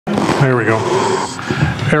There we go.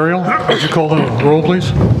 Ariel, would you call the roll,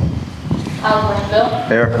 please? Alan Granville.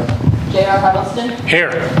 Here. J.R. Huddleston. Here.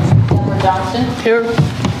 Edward Johnston. Here.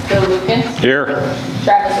 Bill Lukens. Here.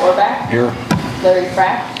 Travis Orbach. Here. Larry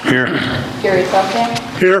Frack. Here. Gary Selkamp.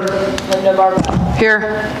 Here. Linda Barbour.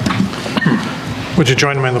 Here. Would you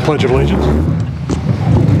join me in the Pledge of Allegiance?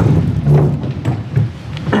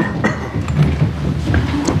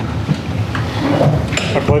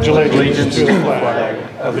 I pledge allegiance to the flag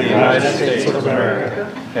Of the United States of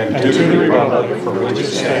America and to the republic for which it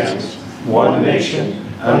stands, one nation,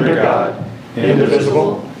 under God,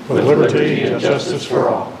 indivisible, with liberty and justice for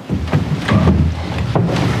all.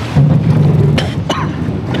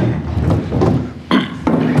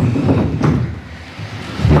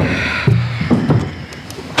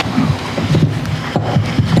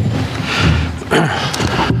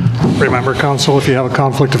 Remember, council, if you have a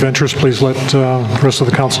conflict of interest, please let the rest of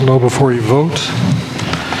the council know before you vote.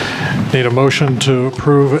 Need a motion to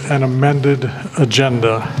approve an amended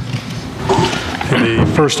agenda. The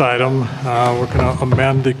first item, we're going to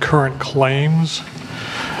amend the current claims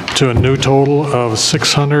to a new total of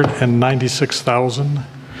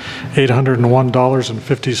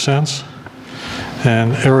 $696,801.50.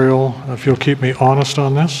 And Ariel, if you'll keep me honest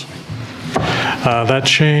on this,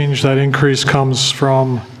 that increase comes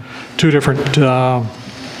from two different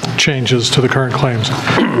changes to the current claims.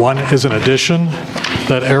 One is an addition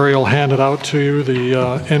that Ariel handed out to you,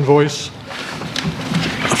 the invoice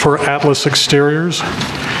for Atlas Exteriors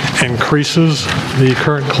increases the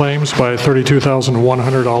current claims by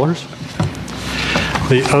 $32,100.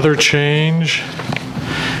 The other change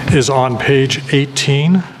is on page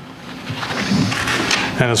 18,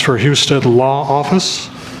 and it's for Husted Law Office.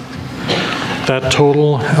 That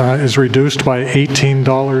total is reduced by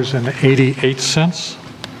 $18.88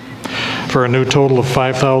 for a new total of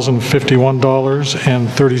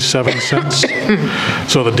 $5,051.37.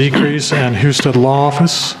 So the decrease in Husted Law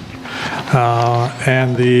Office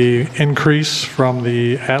and the increase from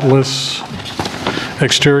the Atlas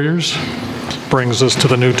Exteriors brings us to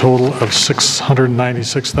the new total of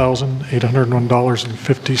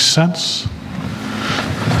 $696,801.50.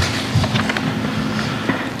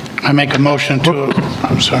 I make a motion to,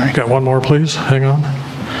 I'm sorry. Got one more, please. Hang on.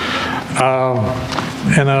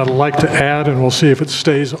 And I'd like to add, and we'll see if it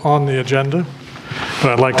stays on the agenda,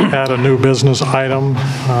 but I'd like to add a new business item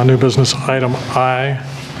I,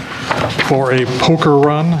 for a poker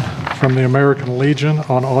run from the American Legion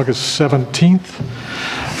on August 17th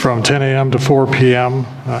from 10 a.m. to 4 p.m.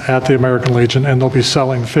 At the American Legion, and they'll be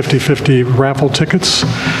selling 50/50 raffle tickets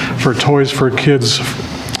for Toys for Kids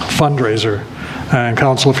fundraiser. And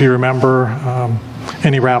council, if you remember,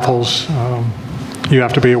 any raffles, you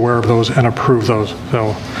have to be aware of those and approve those.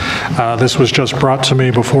 So this was just brought to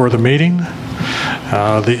me before the meeting.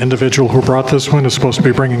 The individual who brought this one is supposed to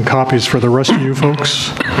be bringing copies for the rest of you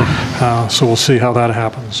folks. So we'll see how that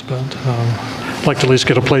happens. But I'd like to at least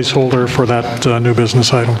get a placeholder for that new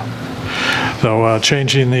business item. So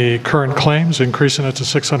changing the current claims, increasing it to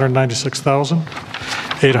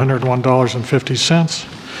 $696,801.50.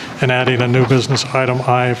 and adding a new business item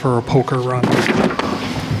I for a poker run.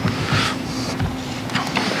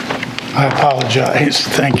 I apologize.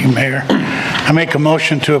 Thank you, Mayor. I make a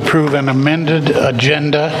motion to approve an amended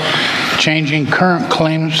agenda changing current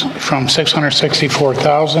claims from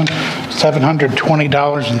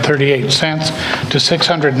 $664,720.38 to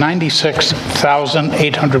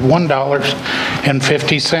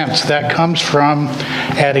 $696,801.50. That comes from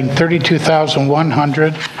adding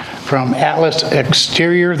 $32,100 from Atlas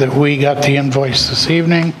Exterior that we got the invoice this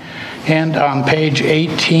evening. And on page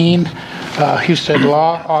 18, Husted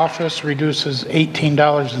Law Office reduces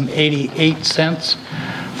 $18.88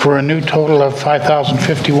 for a new total of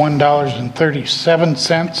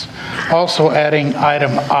 $5,051.37. Also adding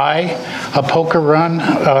item I, a poker run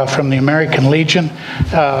from the American Legion,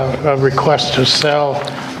 a request to sell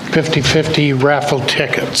 50/50 raffle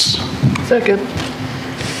tickets. Second.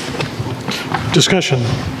 Discussion.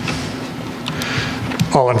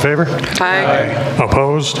 All in favor? Aye.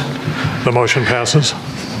 Opposed? The motion passes.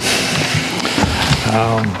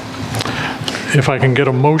 If I can get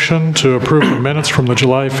a motion to approve the minutes from the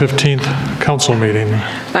July 15th council meeting.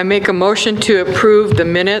 I make a motion to approve the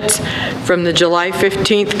minutes from the July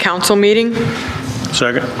 15th council meeting.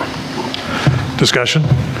 Second. Discussion.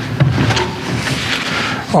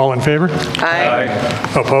 All in favor? Aye.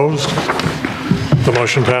 Opposed? The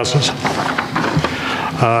motion passes.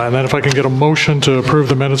 And then if I can get a motion to approve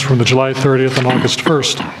the minutes from the July 30th and August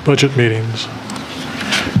 1st budget meetings.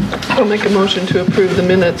 I'll make a motion to approve the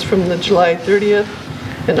minutes from the July 30th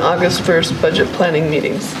and August 1st budget planning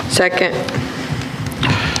meetings. Second.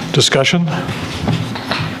 Discussion?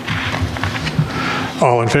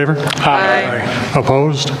 All in favor? Aye.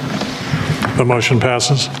 Opposed? The motion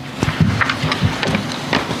passes.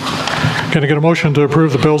 Can I get a motion to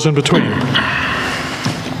approve the bills in between?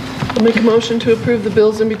 I'll make a motion to approve the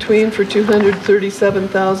bills in between for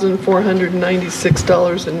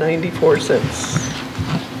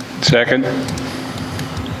 $237,496.94. Second.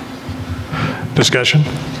 Discussion?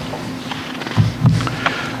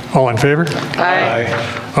 All in favor? Aye.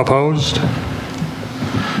 Opposed?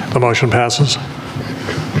 The motion passes.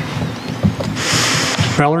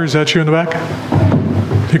 Valerie, is that you in the back?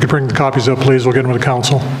 If you could bring the copies up, please, we'll get them to the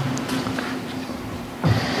council. Nothing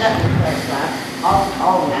like that.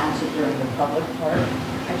 I'll announce it during the public part.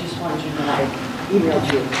 I just wanted you to know I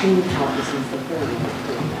emailed you a clean copy since the 30th.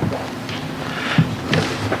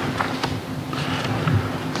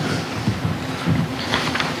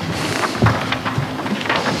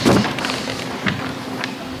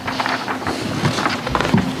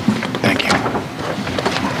 Thank you.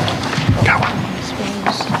 Got one.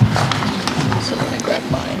 So let me grab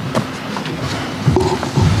mine.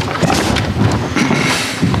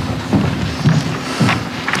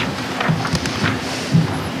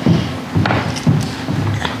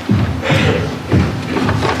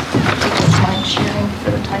 Mind sharing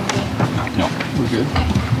for the time being? No, we're good.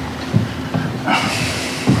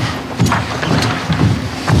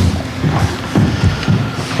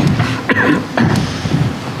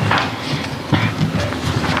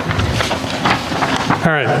 All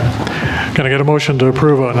right. Can I get a motion to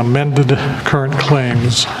approve an amended current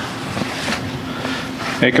claims?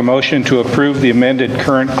 Make a motion to approve the amended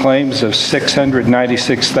current claims of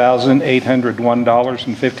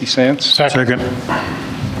 $696,801.50. Second.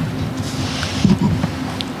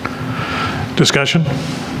 Discussion?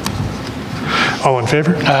 All in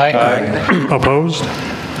favor? Aye. Opposed?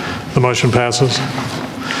 The motion passes.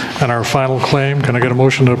 And our final claim, can I get a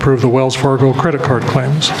motion to approve the Wells Fargo credit card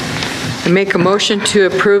claims? I make a motion to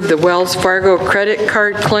approve the Wells Fargo credit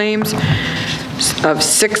card claims of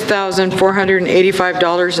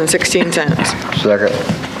 $6,485.16. Second.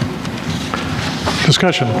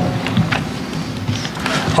 Discussion?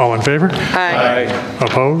 All in favor? Aye.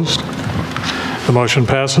 Opposed? The motion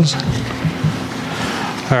passes.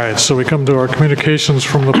 All right, so we come to our communications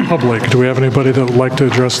from the public. Do we have anybody that would like to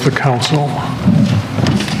address the council?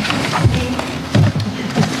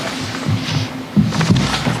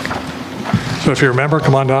 So if you're a member,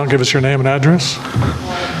 come on down, give us your name and address.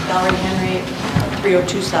 Valerie Henry,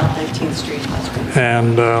 302 South 19th Street, West Windsor.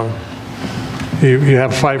 And you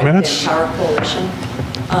have 5 minutes. Power Coalition.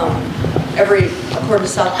 According to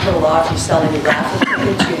South Dakota law, if you sell any raffle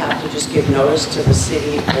tickets, you have to just give notice to the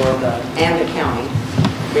city and the county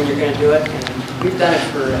when you're going to do it. And we've done it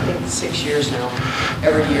for, I think, 6 years now.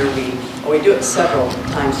 Every year we do it several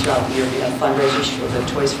times throughout the year. We have fundraisers for the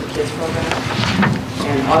Toys for Kids program.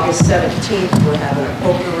 And August 17th, we're having a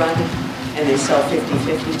poker run, and they sell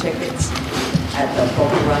 50-50 tickets at the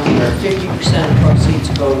poker run, where 50% of the proceeds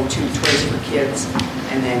go to Toys for Kids,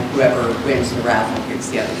 and then whoever wins the raffle gets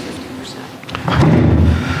the other 50%.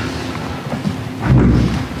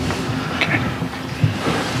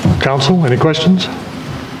 Council, any questions?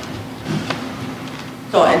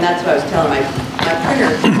 So, and that's what I was telling my printer,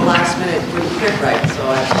 at the last minute wouldn't print right, so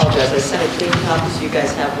I apologize. I sent a clean copy, so you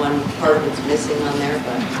guys have one part that's missing on there,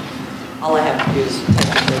 but all I have to do is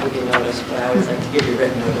technically give you notice, but I always like to give you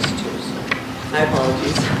written notice too, so my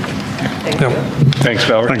apologies. Thank you. Thanks,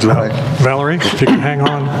 Valerie. Thanks, Valerie, if you can hang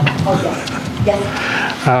on. Oh, yes.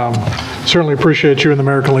 Yes. Certainly appreciate you and the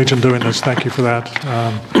American Legion doing this. Thank you for that.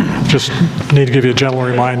 Just need to give you a gentle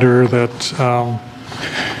reminder that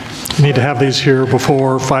you need to have these here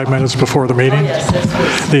before 5 minutes before the meeting. Oh, yes,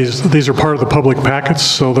 yes. These are part of the public packets,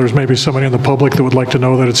 so there's maybe somebody in the public that would like to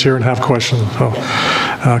know that it's here and have questions. So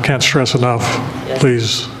can't stress enough, Yes.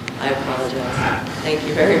 please. I apologize. Thank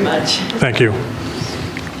you very much. Thank you.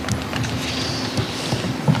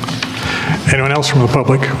 Anyone else from the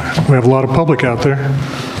public? We have a lot of public out there.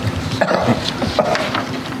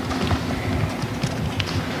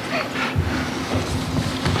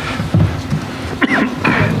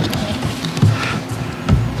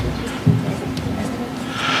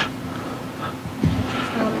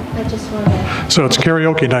 I just want to, So it's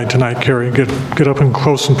karaoke night tonight, Carrie. Get up and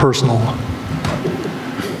close and personal.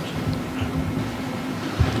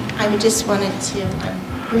 I just wanted to,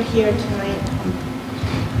 we're here tonight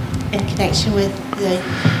in connection with the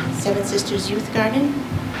Seven Sisters Youth Garden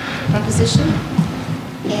proposition.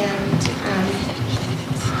 And I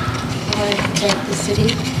want to thank the city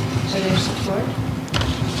for their support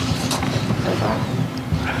of our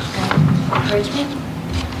encouragement.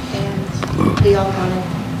 And we all want to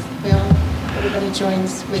everybody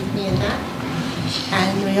joins with me in that.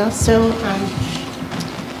 And we also,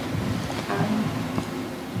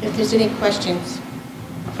 if there's any questions.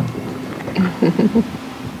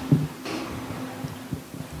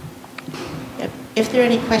 If there are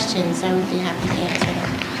any questions, I would be happy to answer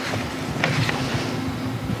them.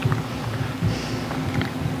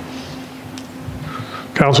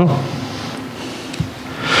 Council?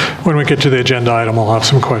 When we get to the agenda item, I'll have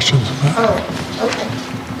some questions. Oh,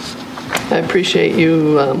 okay. I appreciate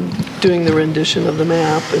you doing the rendition of the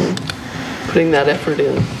map and putting that effort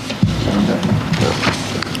in.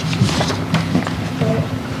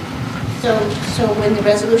 So when the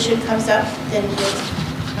resolution comes up, then you'll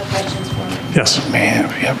have questions for me? Yes. Man,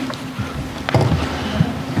 yep.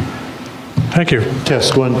 Thank you.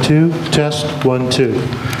 Test 1, 2, test 1, 2.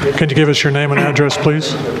 Can you give us your name and address,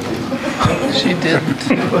 please? She did.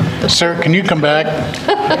 Sir, can you come back?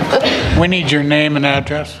 We need your name and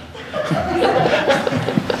address.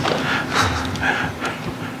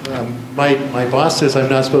 My boss says I'm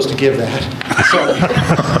not supposed to give that. So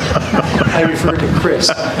I refer to Chris.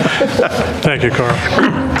 Thank you, Carl.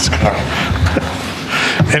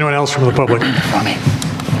 Anyone else from the public? Funny.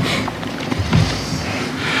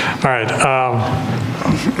 All right.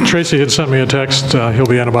 Tracy had sent me a text. He'll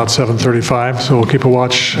be in about 7:35, so we'll keep a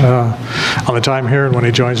watch on the time here, and when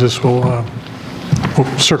he joins us, we'll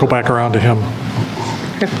circle back around to him.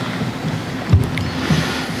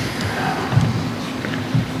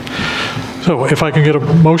 So if I can get a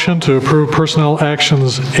motion to approve personnel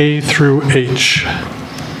actions A through H.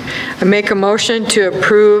 I make a motion to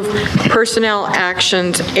approve personnel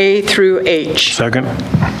actions A through H. Second.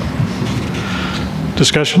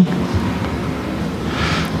 Discussion?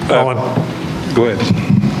 All in, Go ahead.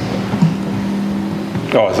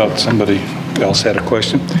 Oh, I thought somebody else had a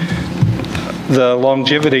question. The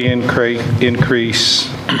longevity increase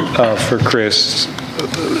for Chris,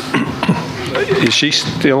 is she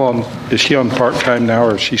on part-time now,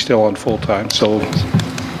 or is she still on full-time? So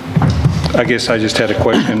I guess I just had a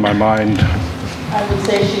question in my mind. I would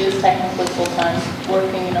say she is technically full-time,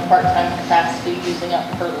 working in a part-time capacity, using up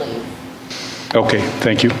her leave Okay,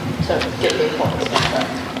 thank you. to get the appointments done.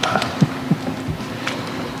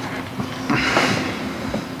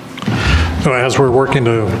 so as we're working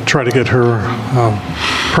to try to get her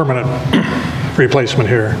permanent replacement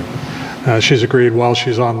here, she's agreed while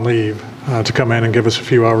she's on leave to come in and give us a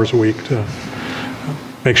few hours a week to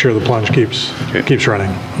make sure the plunge keeps running.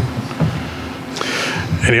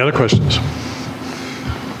 Any other questions?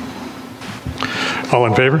 All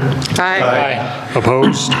in favor? Aye.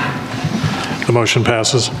 Opposed? The motion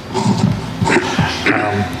passes.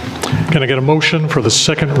 Can I get a motion for the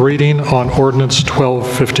second reading on ordinance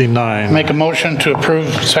 1259? Make a motion to approve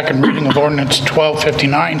second reading of ordinance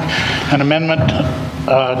 1259, an amendment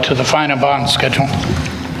to the fine and bond schedule.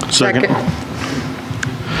 Second.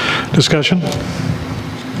 Discussion?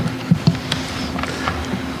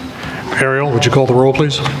 Ariel, would you call the roll,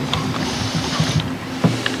 please?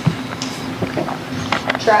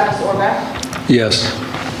 Travis Orbeck, Yes.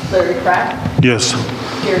 Larry Pratt, Yes.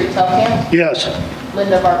 Gary Telkamp, Yes.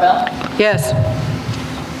 Linda Barbell, Yes.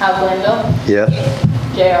 Al Glanville, Yes.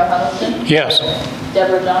 J.R. Huddleston, Yes.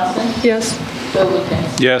 Deborah Johnson, Yes. Bill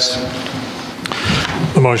Lukens. Yes.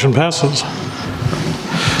 The motion passes.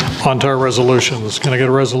 On to our resolutions. Can I get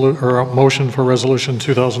a motion for resolution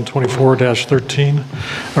 2024-13,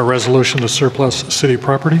 a resolution to surplus city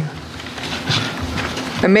property?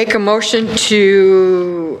 I make a motion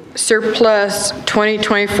to surplus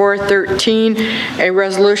 2024-13, a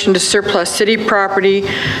resolution to surplus city property,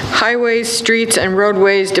 Highways, Streets, and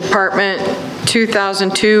Roadways Department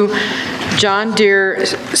 2002 John Deere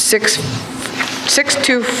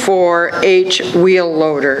 624H wheel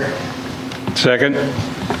loader. Second.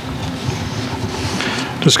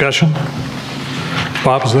 Discussion?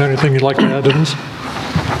 Bob, is there anything you'd like to add to this?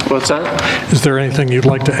 What's that? Is there anything you'd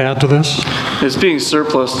like to add to this? It's being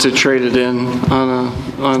surplus to trade it in on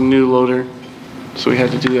a new loader. So we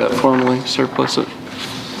had to do that formally, surplus it.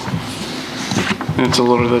 And it's a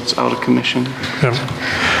loader that's out of commission. Yeah.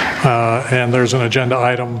 And there's an agenda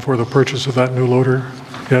item for the purchase of that new loader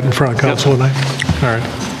yet in front of council tonight? All right,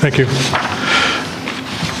 thank you.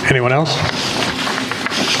 Anyone else?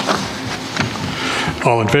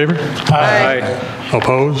 All in favor? Aye.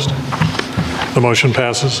 Opposed? The motion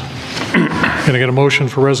passes. Can I get a motion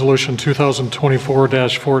for resolution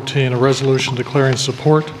 2024-14, a resolution declaring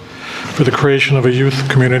support for the creation of a youth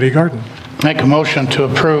community garden? Make a motion to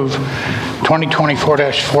approve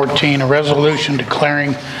 2024-14, a resolution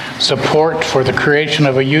declaring support for the creation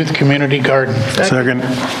of a youth community garden. Second.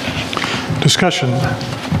 Discussion.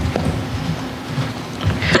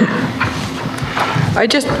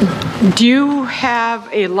 Do you have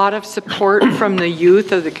a lot of support from the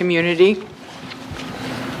youth of the community?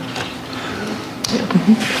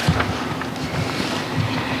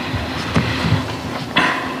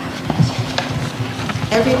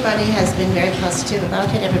 Everybody has been very positive about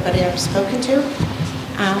it, everybody I've spoken to.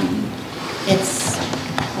 It's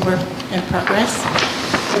a work in progress.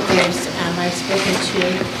 But I've spoken to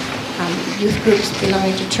youth groups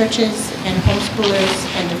belonging to churches and homeschoolers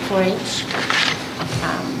and the 4-H.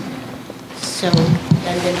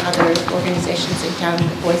 And then other organizations in town,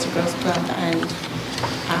 the Boys and Girls Club, and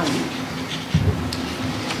I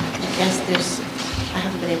guess I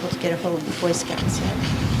haven't been able to get a hold of the Boy Scouts yet.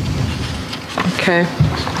 Okay.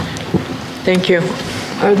 Thank you.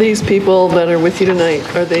 Are these people that are with you tonight,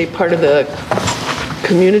 are they part of the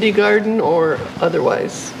community garden or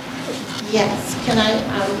otherwise? Yes. Can I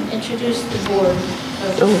introduce the board?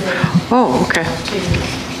 Oh, okay.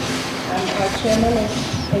 Our chairman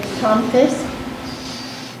is Tom Fisk.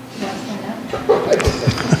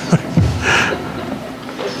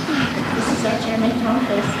 This is our chairman, Tom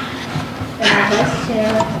Fisk. And our vice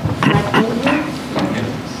chair, Mike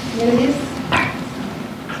Williams.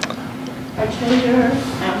 Our treasurer,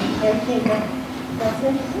 Eric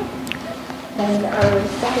Wilson. And our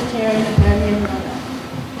secretary, Marion Mona.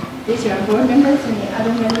 These are our board members, and the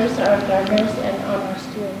other members are gardeners and on our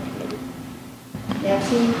steering committee.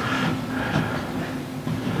 Nancy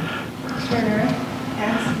Turner,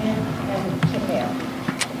 Ann Smith, and Kim Bale.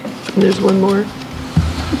 There's one more.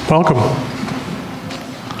 Welcome.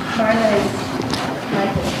 Marla is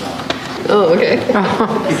Michael. Oh, okay.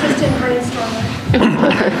 Assistant brainstormer.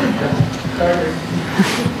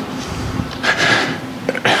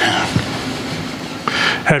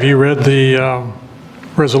 Have you read the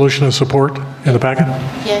resolution of support in the packet?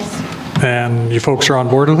 Yes. And you folks are on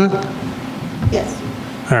board with it? Yes.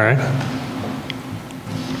 All right.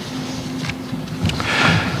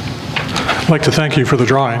 I'd like to thank you for the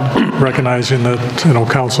drawing, recognizing that,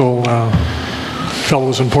 council felt it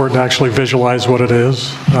was important to actually visualize what it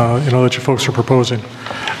is, that you folks are proposing.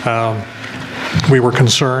 We were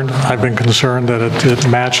concerned, I've been concerned that it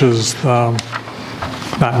matches,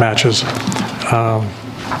 not matches,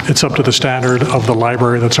 it's up to the standard of the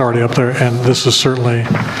library that's already up there, and this is certainly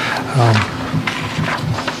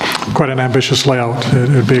quite an ambitious layout. It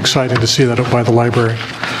would be exciting to see that up by the library.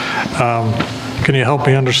 Can you help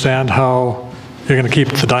me understand how you're going to keep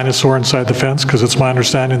the dinosaur inside the fence? Because it's my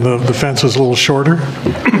understanding the fence is a little shorter.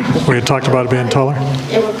 We had talked about it being taller.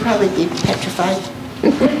 It will probably be petrified.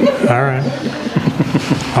 All right.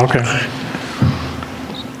 Okay.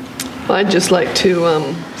 I'd just like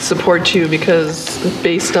to support you because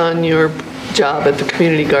based on your job at the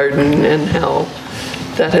community garden and how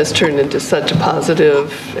that has turned into such a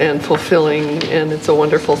positive and fulfilling, and it's a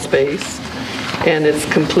wonderful space. And it's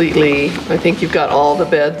completely, I think you've got all the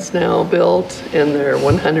beds now built and they're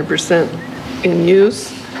 100% in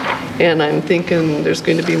use. And I'm thinking there's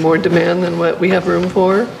going to be more demand than what we have room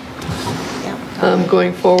for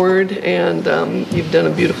going forward. And you've done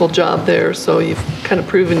a beautiful job there, so you've kind of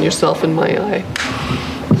proven yourself in my eye.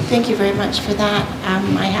 Thank you very much for that.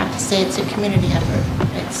 I have to say it's a community effort.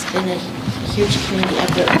 It's been a huge community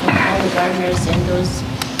effort from all the gardeners and those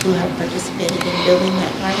who have participated in building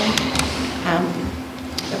that garden.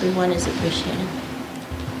 Everyone is appreciated.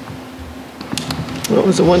 Well, it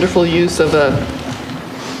was a wonderful use of a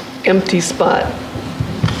empty spot.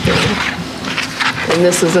 And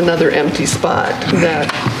this is another empty spot that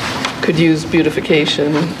could use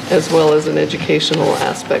beautification as well as an educational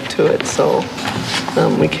aspect to it. So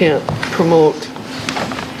we can't promote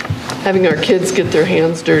having our kids get their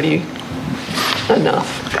hands dirty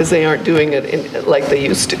enough because they aren't doing it like they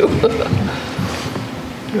used to.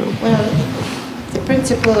 Well, the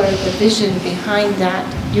principle or the vision behind that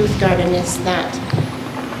youth garden is that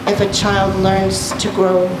if a child learns to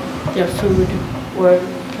grow their food, or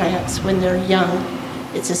perhaps when they're young,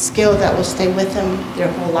 it's a skill that will stay with them their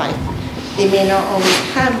whole life. They may not always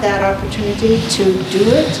have that opportunity to do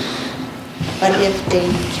it, but if they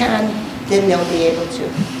can, then they'll be able to.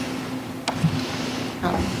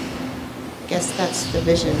 I guess that's the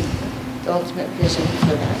vision, the ultimate vision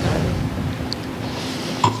for that garden.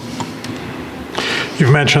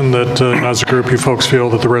 You've mentioned that as a group, you folks feel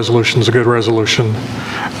that the resolution is a good resolution.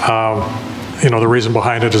 The reason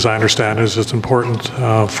behind it, as I understand, is it's important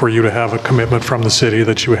for you to have a commitment from the city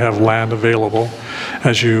that you have land available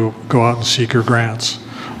as you go out and seek your grants.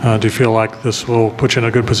 Do you feel like this will put you in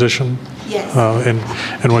a good position? Yes.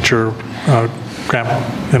 In what your grant,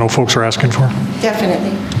 folks are asking for?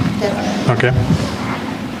 Definitely. Okay.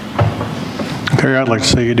 Perry, I'd like to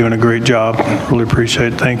say you're doing a great job. Really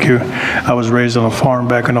appreciate it. Thank you. I was raised on a farm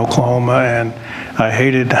back in Oklahoma, and I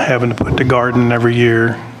hated having to put the garden every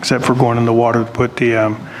year, except for going in the water to put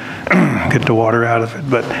the get the water out of it.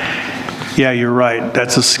 But yeah, you're right.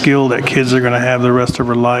 That's a skill that kids are going to have the rest of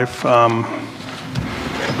their life.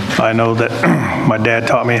 I know that my dad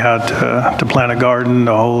taught me how to plant a garden,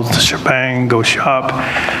 the whole shebang, go shop,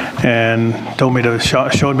 and told me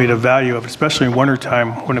showed me the value of it, especially in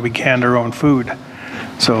wintertime when we canned our own food.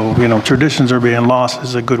 So, you know, traditions are being lost. This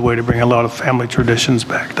is a good way to bring a lot of family traditions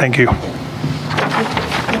back. Thank you.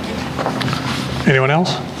 Anyone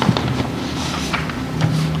else?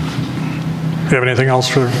 Do you have anything else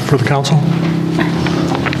for the council?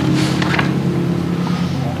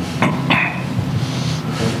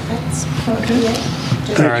 That's probably it.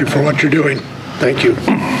 Thank you for what you're doing. Thank you.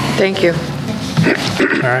 Thank you.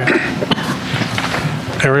 All right.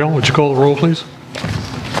 Ariel, would you call the roll, please?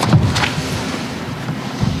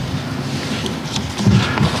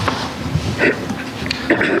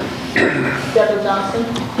 Deborah Johnson,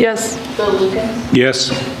 Yes. Bill Lukens, Yes.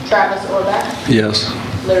 Travis Orbeck, Yes.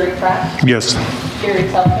 Larry Pratt, Yes. Gary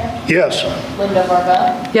Telfair, Yes. Linda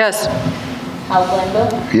Marvell, Yes. Hal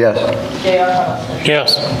Glanville, Yes. J.R. Huddleston.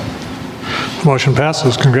 Yes. Motion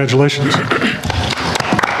passes. Congratulations.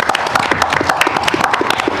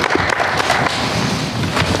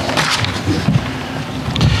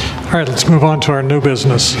 All right, let's move on to our new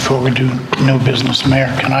business. Before we do new business, Mayor,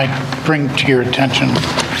 can I bring to your attention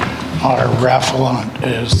our raffle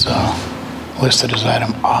is listed as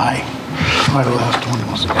item I. My last one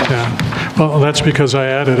was. Yeah. Well, that's because I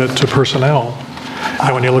added it to personnel.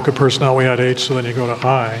 And when you look at personnel, we had H, so then you go to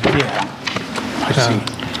I. Yeah, I see.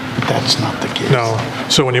 But that's not the case. No.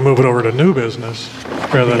 So when you move it over to new business,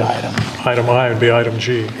 rather than item I, would be item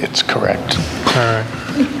G. It's correct. All right.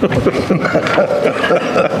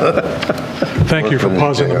 Thank you for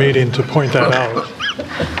pausing the meeting to point that out.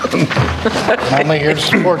 Only here to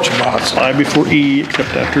support you, boss. I before E,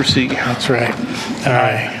 except after C. That's right.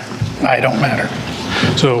 I don't matter.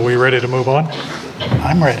 So are we ready to move on?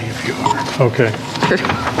 I'm ready if you are. Okay.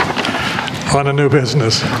 On a new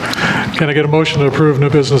business. Can I get a motion to approve new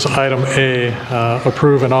business item A,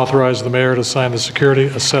 approve and authorize the mayor to sign the security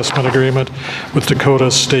assessment agreement with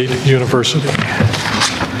Dakota State University?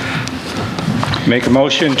 Make a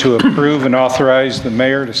motion to approve and authorize the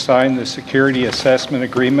mayor to sign the security assessment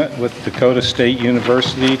agreement with Dakota State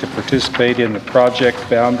University to participate in the Project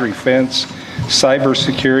Boundary Fence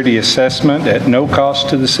cybersecurity assessment at no cost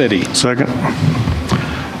to the city. Second.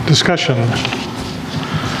 Discussion.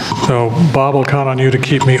 So Bob, will count on you to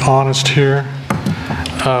keep me honest here.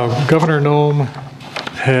 Governor Noem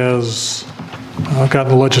has gotten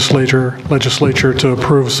the legislature to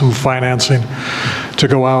approve some financing to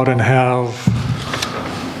go out and have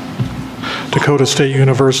Dakota State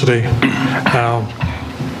University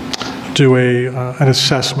do an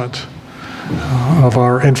assessment of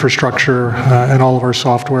our infrastructure and all of our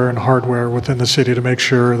software and hardware within the city to make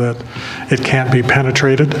sure that it can't be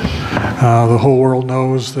penetrated. The whole world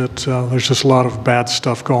knows that there's just a lot of bad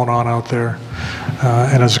stuff going on out there.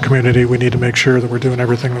 And as a community, we need to make sure that we're doing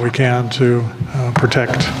everything that we can to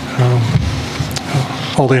protect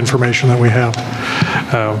all the information that we have.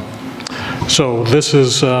 So this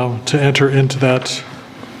is to enter into that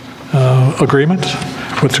agreement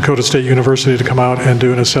with Dakota State University to come out and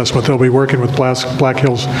do an assessment. They'll be working with Black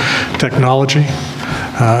Hills Technology,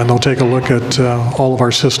 and they'll take a look at all of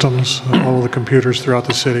our systems, all of the computers throughout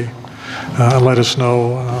the city, and let us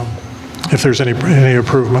know if there's any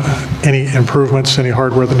improvements, any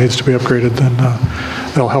hardware that needs to be upgraded. Then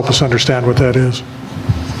they'll help us understand what that is.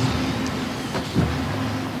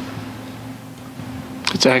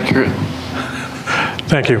 It's accurate.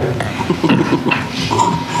 Thank you.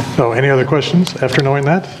 So any other questions after knowing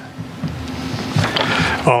that?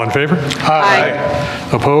 All in favor? Aye.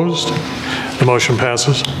 Opposed? The motion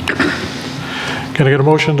passes. Can I get a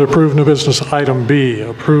motion to approve new business item B,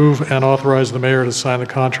 approve and authorize the mayor to sign the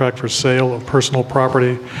contract for sale of personal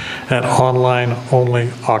property at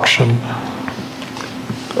online-only auction?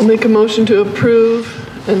 I'll make a motion to approve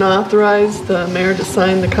and authorize the mayor to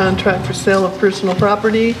sign the contract for sale of personal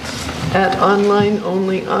property at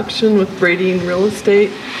online-only auction with Brady Real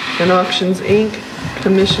Estate and Auctions, Inc.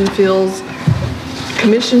 Commission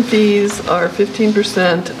fees are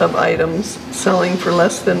 15% of items selling for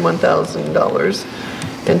less than $1,000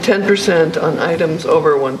 and 10% on items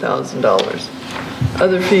over $1,000.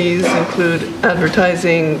 Other fees include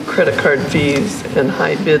advertising, credit card fees, and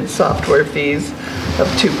high bid software fees of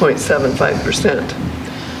 2.75%.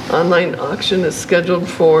 Online auction is scheduled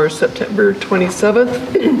for September 27th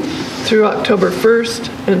through October 1st,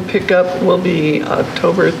 and pickup will be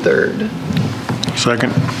October 3rd.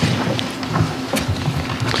 Second.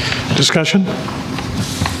 Discussion?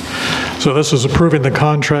 So this is approving the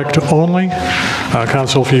contract only.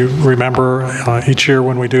 Council, if you remember, each year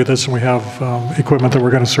when we do this and we have equipment that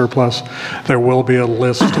we're going to surplus, there will be a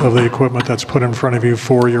list of the equipment that's put in front of you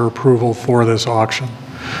for your approval for this auction.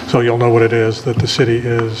 So you'll know what it is that the city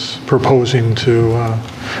is proposing to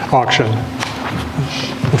auction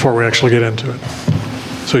before we actually get into it.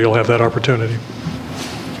 So you'll have that opportunity.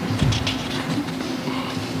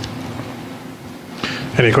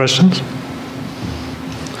 Any questions?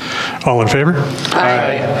 All in favor?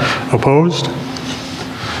 Aye. Opposed?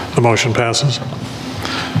 The motion passes.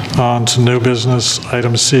 On to new business,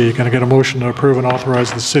 item C. Can I get a motion to approve and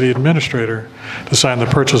authorize the city administrator to sign the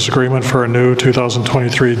purchase agreement for a new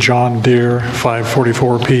 2023 John Deere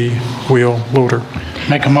 544P wheel loader?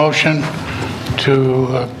 Make a motion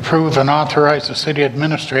to approve and authorize the city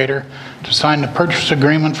administrator to sign the purchase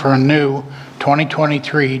agreement for a new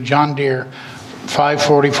 2023 John Deere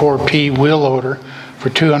 544P wheel loader for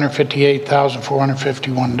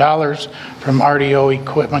 $258,451 from RDO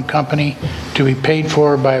Equipment Company to be paid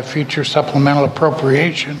for by a future supplemental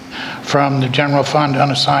appropriation from the general fund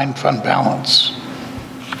unassigned fund balance.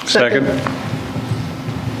 Second.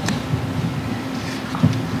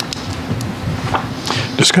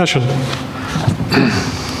 Discussion.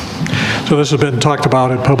 So this has been talked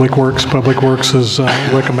about at Public Works. Public Works is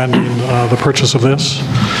recommending the purchase of this.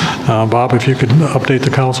 Bob, if you could update the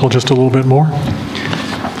council just a little bit more.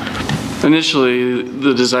 Initially,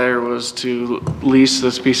 the desire was to lease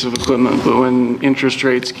this piece of equipment, but when interest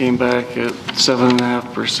rates came back at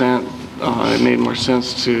 7.5%, it made more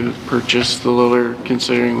sense to purchase the loader,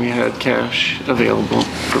 considering we had cash available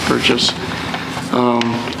for purchase.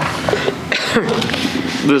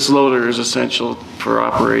 This loader is essential for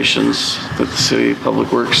operations that the city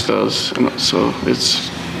Public Works does, and so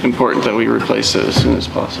it's important that we replace it as soon as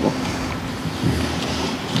possible.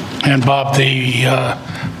 And Bob, the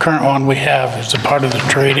current one we have is a part of the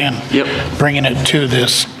trade-in? Yep. Bringing it to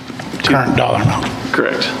this current dollar amount?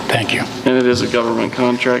 Correct. Thank you. And it is a government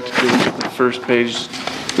contract. If you look at the first page,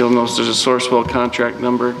 you'll notice there's a Sourcewell contract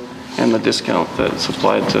number and the discount that's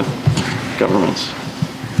applied to governments.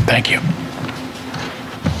 Thank you.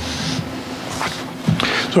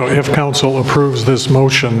 So if council approves this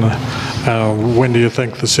motion, when do you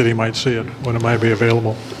think the city might see it? When it might be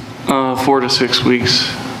available? 4 to 6 weeks.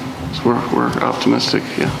 So we're optimistic,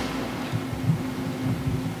 yeah.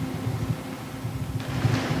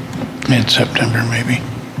 Mid-September, maybe.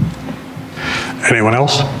 Anyone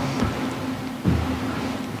else?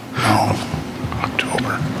 No,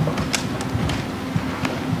 October.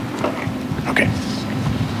 Okay.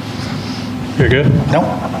 You're good? Nope.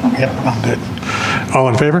 Yep, I'm good. All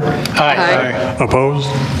in favor? Aye. Opposed?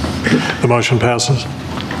 The motion passes.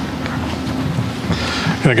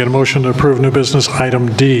 Can I get a motion to approve new business item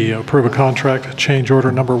D, approve a contract change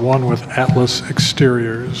order number 1 with Atlas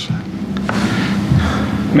Exteriors?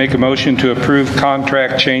 Make a motion to approve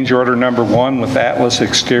contract change order number 1 with Atlas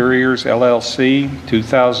Exteriors LLC,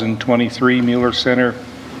 2023 Mueller Center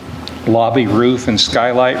lobby roof and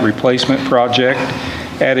skylight replacement project,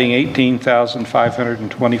 adding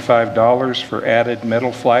 $18,525 for added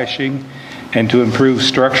metal flashing and to improve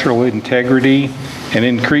structural integrity and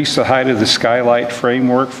increase the height of the skylight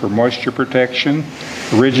framework for moisture protection.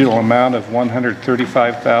 Original amount of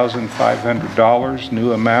 $135,500.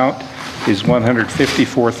 New amount is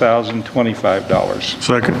 $154,025.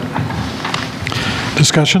 Second.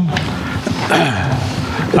 Discussion?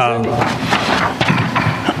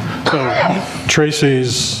 So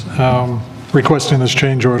Tracy's requesting this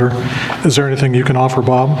change order. Is there anything you can offer,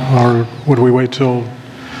 Bob, or would we wait till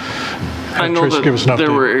I know Tracy give us an that there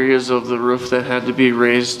update? were areas of the roof that had to be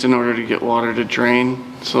raised in order to get water to drain.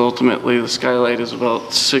 So ultimately, the skylight is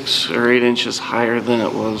about 6 or 8 inches higher than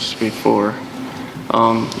it was before.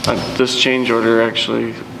 This change order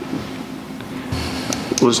actually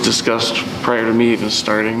was discussed prior to me even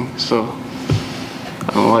starting, so I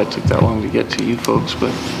don't know why it took that long to get to you folks,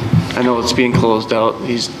 but I know it's being closed out.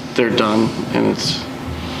 They're done, and it's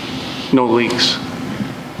no leaks.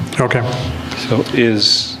 Okay. So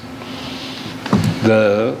is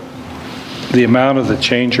the amount of the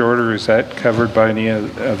change order, is that covered by any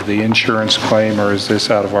of the insurance claim, or is this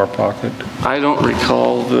out of our pocket? I don't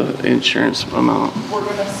recall the insurance amount. We're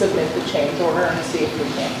going to submit the change order and see if we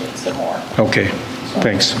can't get some more. Okay,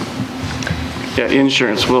 thanks. Yeah,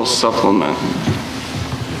 insurance will supplement.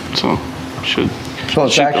 So So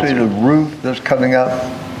it's actually the roof that's coming up,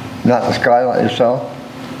 not the skylight itself?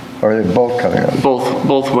 Or are they both coming up?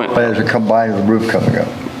 Both went. But as a combined with the roof coming up?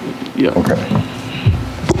 Yeah. Okay.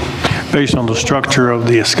 Based on the structure of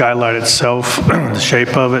the skylight itself, the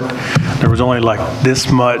shape of it, there was only like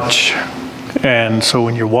this much. And so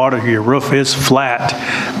when your roof is flat,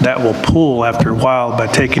 that will pull after a while by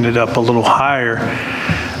taking it up a little higher.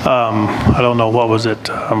 I don't know, what was it,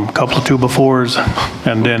 a couple of 2x4s,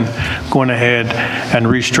 and then going ahead and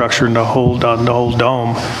restructuring the whole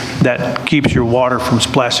dome. That keeps your water from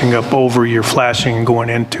splashing up over your flashing and going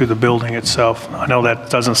into the building itself. I know that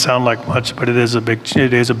doesn't sound like much, but it is a big change.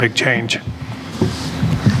 The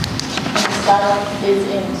skylight is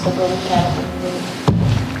in, so go look at it.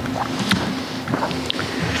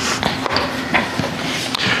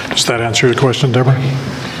 Does that answer your question, Deborah?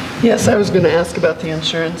 Yes, I was going to ask about the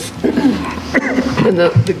insurance. And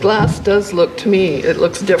the glass does look, to me, it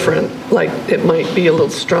looks different, like it might be a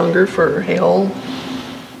little stronger for hail,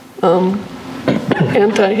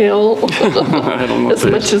 anti-hail, I don't know as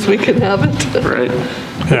much as we can have it. Right.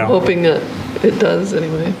 Yeah. I'm hoping that it does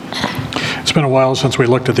anyway. It's been a while since we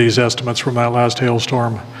looked at these estimates from that last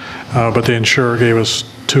hailstorm, but the insurer gave us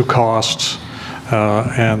two costs,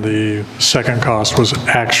 and the second cost was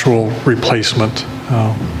actual replacement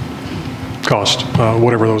cost,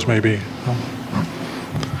 whatever those may be.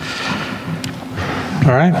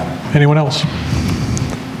 All right, anyone else?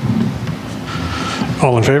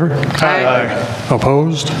 All in favor? Aye.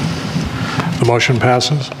 Opposed? The motion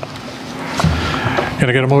passes. Can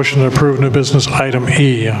I get a motion to approve new business item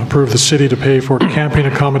E, approve the city to pay for camping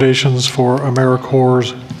accommodations for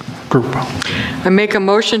AmeriCorps group? I make a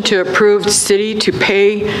motion to approve the city to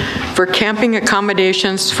pay for camping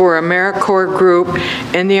accommodations for AmeriCorps Group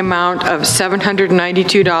in the amount of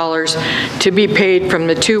 $792 to be paid from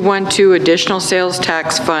the 212 Additional Sales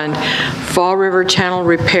Tax Fund, Fall River Channel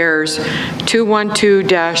Repairs,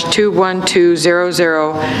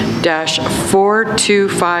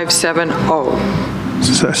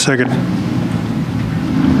 212-21200-42570. Second.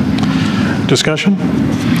 Discussion?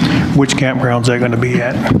 Which campground's that going to be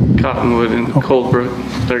at? Cottonwood and Coldbrook,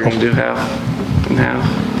 they're going to do half and half.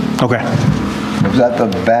 Okay. Was that the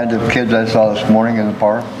band of kids I saw this morning in the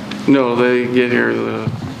park? No, they get here the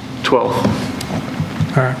 12th.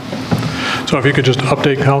 All right. So if you could just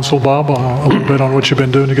update Council, Bob, a little bit on what you've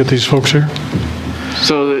been doing to get these folks here?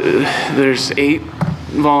 So there's 8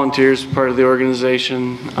 volunteers, part of the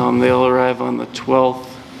organization. They all arrive on the 12th,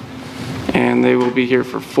 and they will be here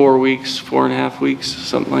for 4 weeks, 4.5 weeks,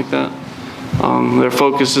 something like that. Their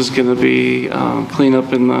focus is going to be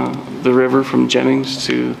cleanup in the river from Jennings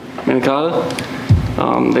to Minnetonka.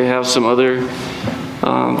 They have some other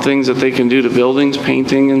things that they can do to buildings,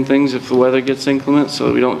 painting and things if the weather gets inclement,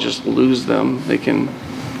 so we don't just lose them. They can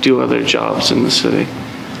do other jobs in the city.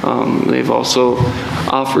 They've also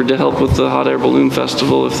offered to help with the Hot Air Balloon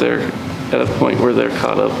Festival if they're at a point where they're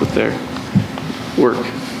caught up with their work.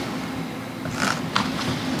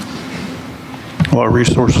 What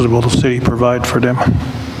resources will the city provide for them?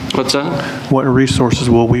 What's that? What resources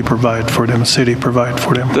will we provide for them, city provide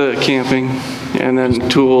for them? The camping, and then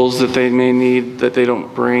tools that they may need that they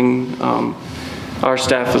don't bring. Our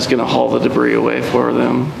staff is going to haul the debris away for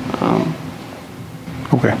them.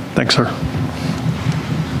 Okay, thanks, sir.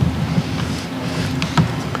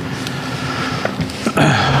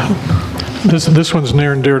 This one's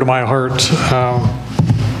near and dear to my heart. A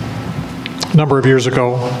number of years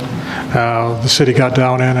ago, the city got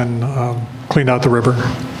down in and cleaned out the river.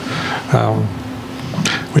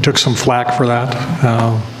 We took some flack for that,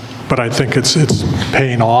 but I think it's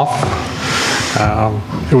paying off.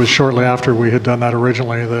 It was shortly after we had done that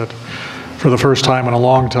originally that, for the first time in a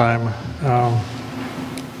long time,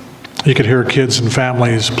 you could hear kids and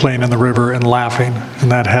families playing in the river and laughing,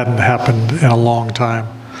 and that hadn't happened in a long time.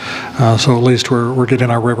 So at least we're getting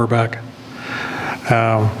our river back.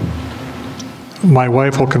 My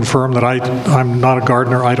wife will confirm that I'm not a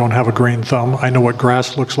gardener. I don't have a green thumb. I know what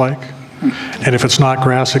grass looks like. And if it's not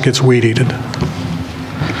grass, it gets weed eated.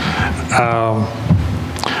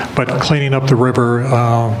 But cleaning up the river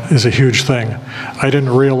is a huge thing. I didn't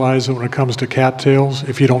realize that when it comes to cattails,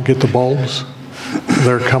 if you don't get the bulbs,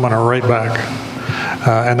 they're coming right back.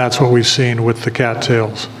 And that's what we've seen with the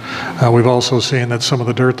cattails. We've also seen that some of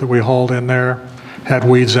the dirt that we hauled in there had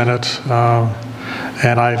weeds in it.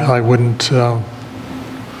 And I wouldn't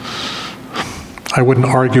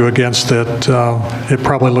argue against it. It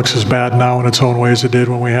probably looks as bad now in its own way as it did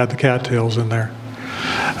when we had the cattails in there.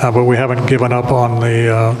 But we haven't given up on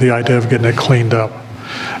the idea of getting it cleaned up.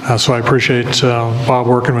 So I appreciate Bob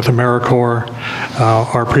working with AmeriCorps.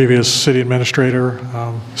 Our previous city administrator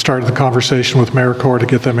started the conversation with AmeriCorps to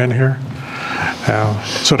get them in here.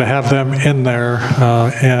 So to have them in there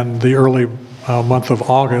in the early month of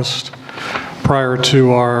August, prior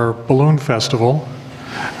to our balloon festival,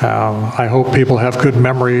 I hope people have good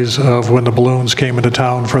memories of when the balloons came into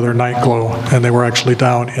town for their night glow, and they were actually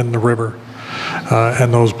down in the river.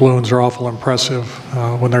 And those balloons are awful impressive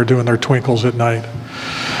when they're doing their twinkles at night.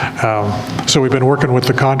 So we've been working with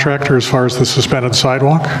the contractor as far as the suspended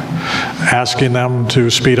sidewalk, asking them to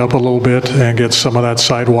speed up a little bit and get some of that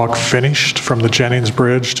sidewalk finished from the Jennings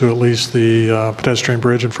Bridge to at least the pedestrian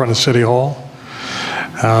bridge in front of City Hall.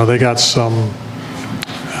 They got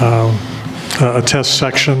a test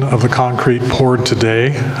section of the concrete poured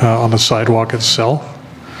today on the sidewalk itself.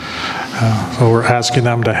 So we're asking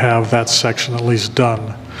them to have that section at least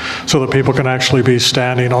done so that people can actually be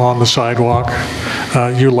standing on the sidewalk,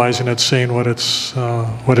 utilizing it, seeing what it's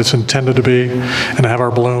intended to be, and have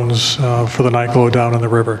our balloons for the night glow down in the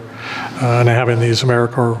river. And having these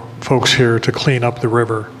AmeriCorps folks here to clean up the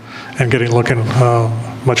river and getting looking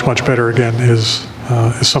much, much better again is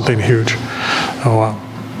something huge. So,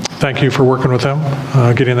 thank you for working with them,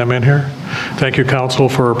 getting them in here. Thank you, Council,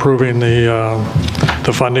 for approving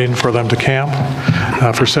the funding for them to camp.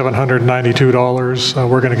 For $792,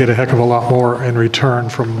 we're going to get a heck of a lot more in return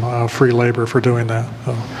from free labor for doing that.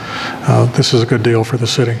 So, this is a good deal for the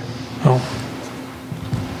city. So,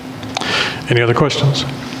 any other questions?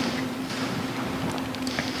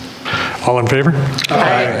 All in favor?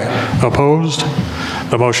 Aye. Opposed?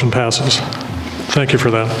 The motion passes. Thank you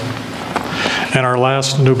for that. And our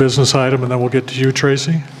last new business item, and then we'll get to you,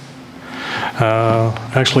 Tracy.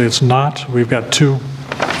 Actually, it's not. We've got two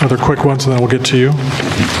other quick ones, and then we'll get to you.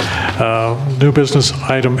 New business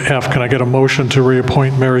item F. Can I get a motion to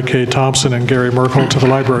reappoint Mary Kay Thompson and Gary Merkel to the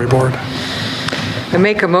Library Board? I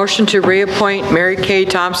make a motion to reappoint Mary Kay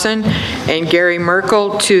Thompson and Gary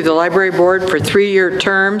Merkel to the Library Board for 3-year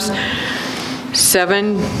terms,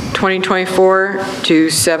 7/2024 to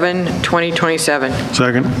 7/2027.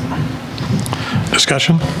 Second.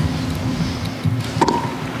 Discussion?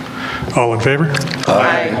 All in favor?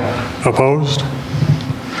 Aye. Opposed?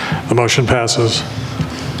 The motion passes.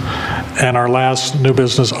 And our last new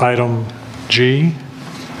business item, G.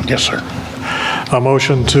 Yes, sir. A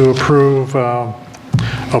motion to approve a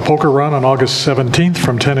poker run on August 17th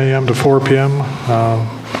from 10 a.m. to 4 p.m.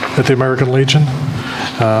 At the American Legion,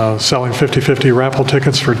 selling 50/50 raffle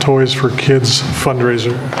tickets for Toys for Kids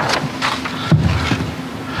fundraiser.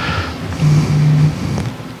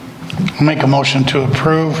 I'll make a motion to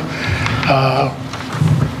approve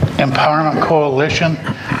Empowerment Coalition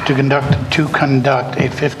to conduct a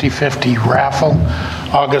 50/50 raffle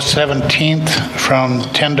August 17th from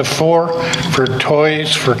 10 to 4 for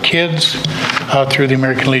Toys for Kids through the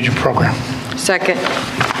American Legion program. Second.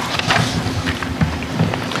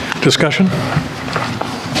 Discussion?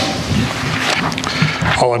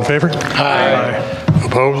 All in favor? Aye.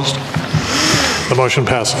 Opposed? The motion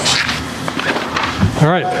passes. All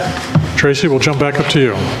right, Tracy, we'll jump back up to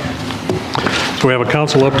you. So we have a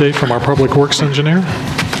council update from our Public Works engineer.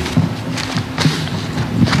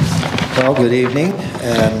 Well, good evening,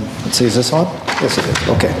 and let's see, is this on? Yes, it is,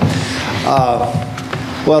 okay.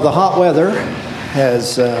 Well, the hot weather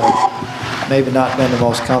has maybe not been the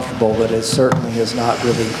most comfortable, but it certainly has not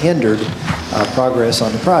really hindered progress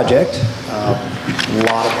on the project. A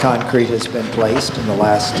lot of concrete has been placed in the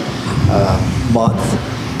last month,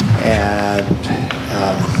 and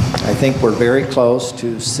I think we're very close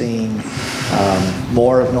to seeing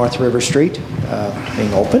more of North River Street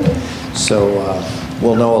being opened. So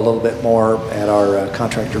we'll know a little bit more at our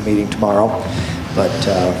contractor meeting tomorrow, but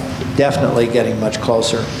definitely getting much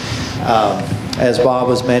closer. As Bob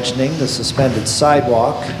was mentioning, the suspended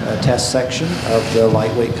sidewalk test section of the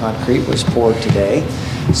lightweight concrete was poured today.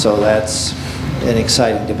 So that's an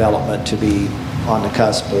exciting development to be on the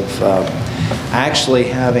cusp of actually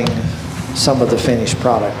having some of the finished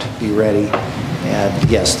product be ready. And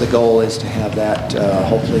yes, the goal is to have that,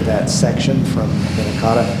 hopefully that section from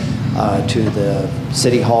Minnetonka to the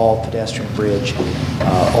City Hall pedestrian bridge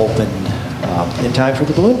open in time for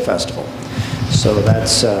the Balloon Festival. So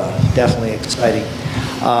that's definitely exciting.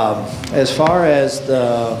 As far as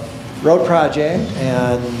the road project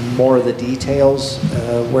and more of the details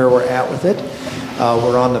where we're at with it,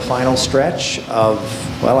 we're on the final stretch of,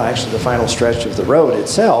 well, actually the final stretch of the road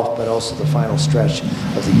itself, but also the final stretch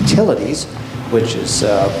of the utilities, which is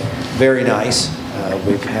very nice.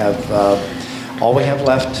 All we have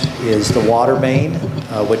left is the water main,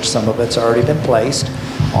 which some of it's already been placed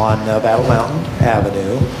on Battle Mountain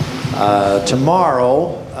Avenue.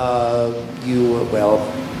 Tomorrow, well,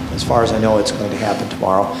 as far as I know, it's going to happen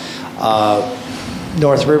tomorrow.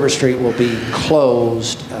 North River Street will be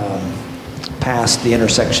closed past the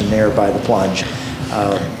intersection there by the plunge.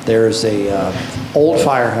 There's a old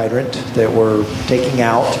fire hydrant that we're taking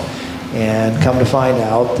out, and come to find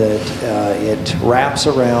out that it wraps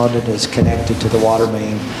around and is connected to the water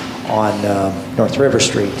main on North River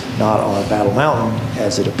Street, not on Battle Mountain,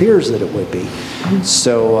 as it appears that it would be.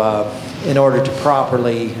 So in order to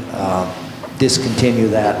properly discontinue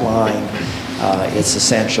that line, it's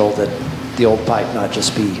essential that the old pipe not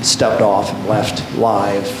just be stubbed off and left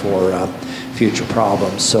live for future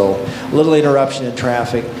problems. So a little interruption in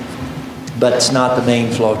traffic, but it's not the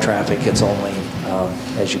main flow of traffic. It's only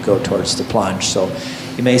as you go towards the plunge. So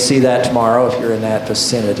you may see that tomorrow if you're in that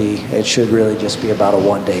vicinity. It should really just be about a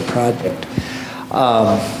one-day project.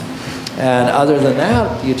 And other than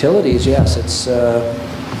that, utilities, yes, it's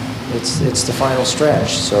the final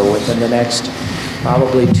stretch. So within the next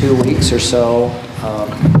probably 2 weeks or so,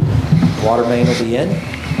 water main will be in,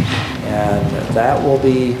 and that will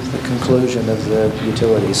be the conclusion of the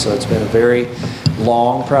utilities. So it's been a very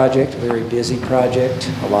long project, very busy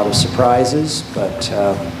project, a lot of surprises, but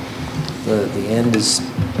the end is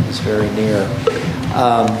very near.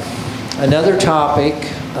 Another topic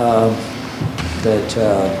that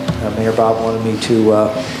Mayor Bob wanted me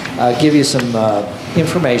to give you some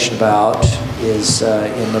information about is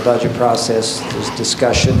in the budget process, there's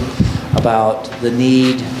discussion about the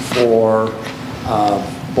need for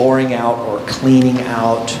boring out or cleaning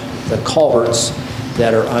out the culverts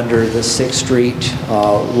that are under the 6th Street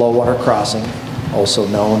low water crossing, also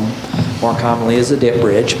known more commonly as the Dip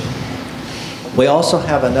Bridge. We also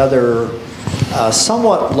have another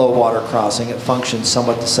somewhat low water crossing. It functions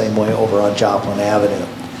somewhat the same way over on Joplin Avenue.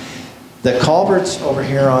 The culverts over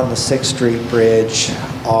here on the 6th Street Bridge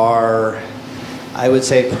are, I would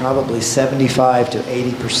say, probably 75 to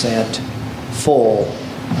 80% full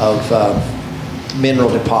of mineral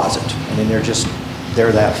deposit. I mean,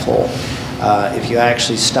 they're that full. If you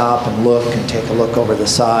actually stop and look and take a look over the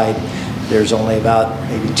side, there's only about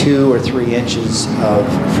maybe 2 or 3 inches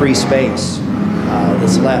of free space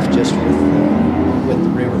that's left just with the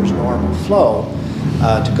river's normal flow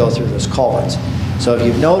to go through those culverts. So if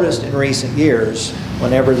you've noticed in recent years,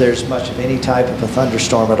 whenever there's much of any type of a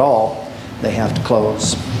thunderstorm at all, they have to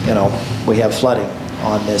close. You know, we have flooding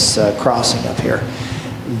on this crossing up here.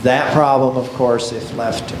 That problem, of course, if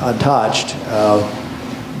left untouched,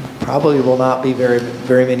 probably will not be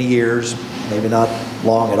very many years, maybe not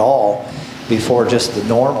long at all, before just the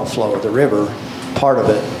normal flow of the river, part of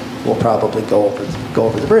it, will probably go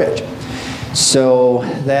over the bridge. So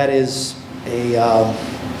that is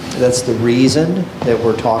that's the reason that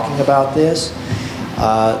we're talking about this.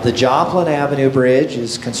 The Joplin Avenue Bridge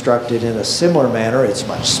is constructed in a similar manner. It's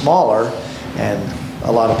much smaller, and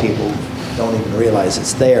a lot of people don't even realize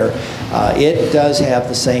it's there. It does have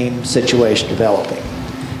the same situation developing.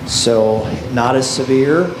 So not as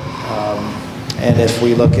severe, and if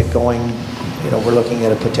we look at going, we're looking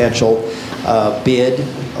at a potential bid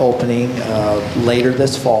opening later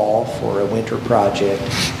this fall for a winter project.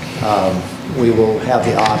 We will have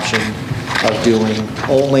the option of doing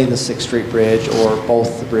only the 6th Street Bridge or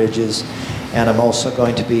both the bridges, and I'm also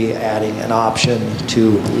going to be adding an option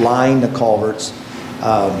to line the culverts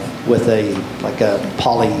with a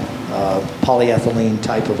polyethylene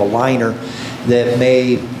type of a liner that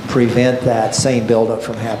may prevent that same buildup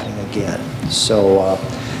from happening again. So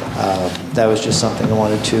that was just something I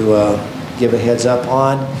wanted to give a heads up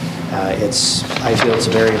on. I feel it's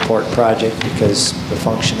a very important project because the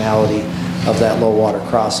functionality of that low water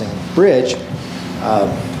crossing bridge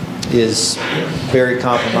is very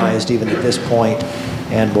compromised even at this point,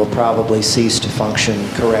 and will probably cease to function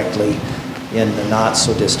correctly in the not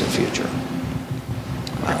so distant future.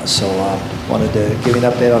 So wanted to give you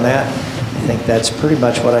an update on that. I think that's pretty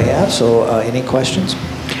much what I have. So any questions?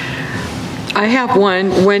 I have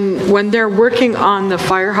one. When they're working on the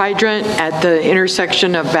fire hydrant at the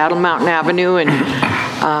intersection of Battle Mountain Avenue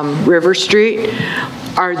and River Street,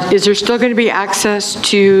 is there still going to be access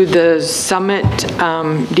to the Summit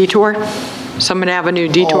detour? Summit Avenue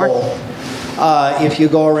detour? If you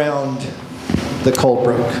go around the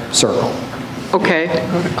Coldbrook Circle. Okay.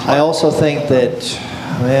 I also think that,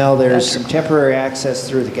 well, there's some temporary access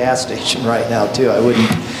through the gas station right now too. I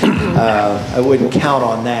wouldn't count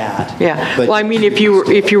on that. Yeah. Well, I mean, if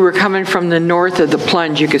you were coming from the north of the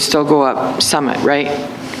plunge, you could still go up Summit, right?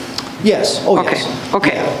 Yes. Oh, okay. Yes.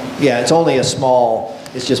 Okay. Yeah. It's only a small.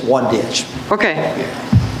 It's just one ditch. Okay.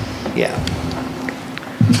 Yeah.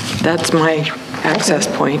 That's my access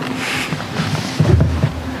point.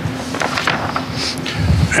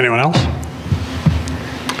 Anyone else?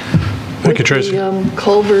 Thank you, Tracy. The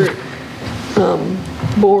culvert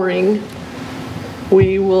boring,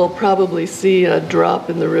 we will probably see a drop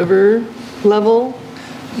in the river level.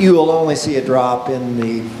 You will only see a drop in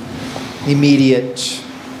the immediate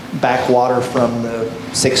backwater from the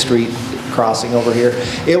 6th Street crossing over here.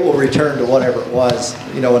 It will return to whatever it was,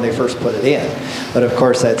 when they first put it in. But of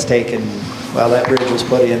course that's taken, well, that bridge was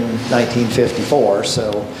put in 1954,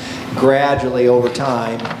 so gradually over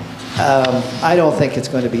time, I don't think it's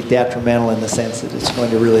going to be detrimental in the sense that it's going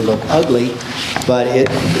to really look ugly, but it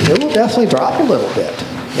will definitely drop a little bit.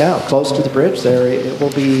 Yeah, close to the bridge there, it'll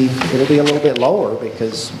be a little bit lower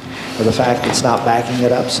because of the fact it's not backing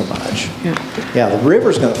it up so much. Yeah, the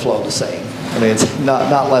river's going to flow the same. I mean, it's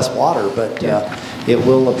not less water, but it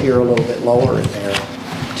will appear a little bit lower in there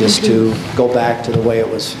just to go back to the way it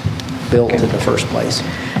was built in the first place.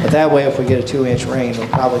 But that way, if we get a 2-inch rain, we're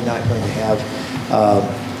probably not going to have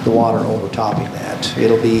the water overtopping that.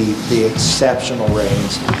 It'll be the exceptional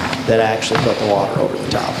rains that actually put the water over the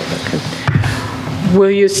top of it. Will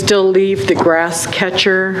you still leave the grass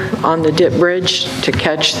catcher on the dip bridge to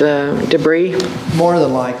catch the debris? More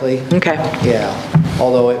than likely. Okay. Yeah,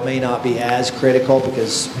 although it may not be as critical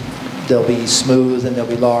because they'll be smooth and they'll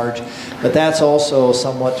be large, but that's also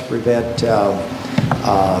somewhat to prevent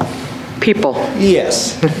people.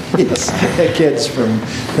 Yes, yes, kids from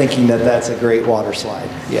thinking that that's a great water slide.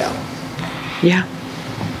 Yeah. Yeah.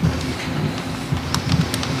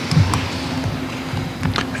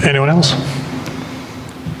 Anyone else?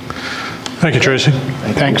 Thank you, Tracy.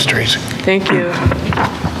 Thanks, Tracy. Thank you.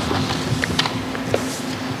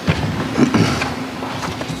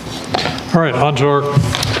 All right, on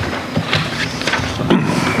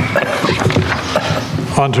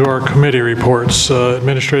to our committee reports.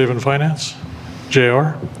 Administrative and Finance,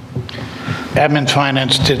 JR. Admin and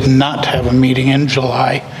Finance did not have a meeting in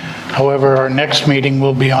July. However, our next meeting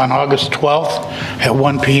will be on August 12th at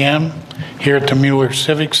 1 p.m. here at the Mueller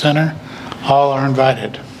Civic Center. All are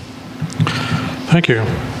invited. Thank you.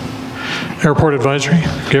 Airport Advisory,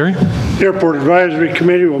 Gary? Airport Advisory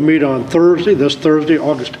Committee will meet on Thursday, this Thursday,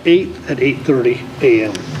 August 8th at 8:30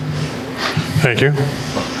 a.m. Thank you.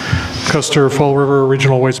 Custer Fall River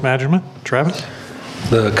Regional Waste Management, Travis?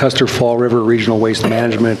 The Custer Fall River Regional Waste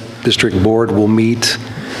Management District Board will meet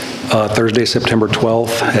Thursday, September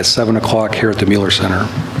 12th at 7 o'clock here at the Mueller Center.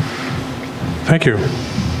 Thank you.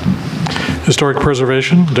 Historic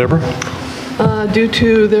Preservation, Deborah? Due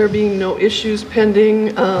to there being no issues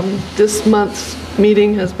pending, this month's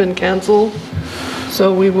meeting has been canceled.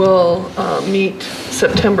 So we will meet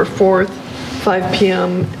September 4th, 5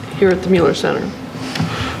 p.m. here at the Mueller Center.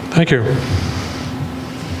 Thank you.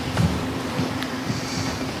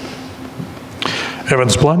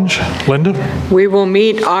 Evans Plunge, Linda? We will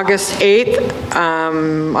meet August 8th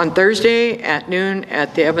on Thursday at noon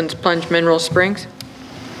at the Evans Plunge Mineral Springs.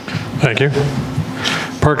 Thank you.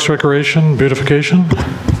 Parks, Recreation, Beautification,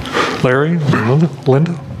 Larry,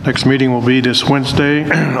 Linda? Next meeting will be this Wednesday,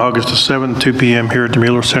 August the 7th, 2 p.m. here at the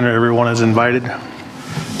Mueller Center. Everyone is invited.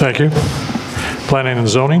 Thank you. Planning and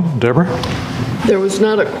Zoning, Deborah? There was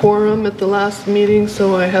not a quorum at the last meeting,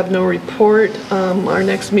 so I have no report. Our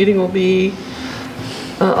next meeting will be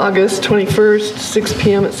August 21st, 6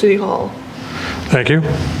 p.m. at City Hall. Thank you.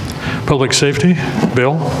 Public Safety,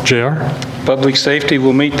 Bill, JR? Public Safety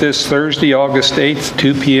will meet this Thursday, August 8th,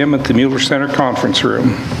 2 p.m. at the Mueller Center Conference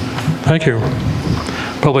Room. Thank you.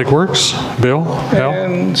 Public Works, Bill, Al?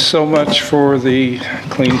 And so much for the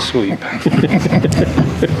clean sweep.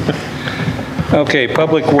 Okay,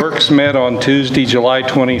 Public Works met on Tuesday, July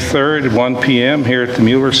 23rd at 1 p.m. here at the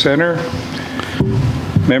Mueller Center.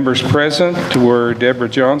 Members present were Deborah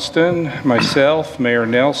Johnston, myself, Mayor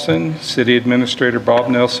Nelson, City Administrator Bob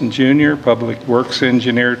Nelson Jr., Public Works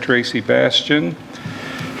Engineer Tracy Bastian,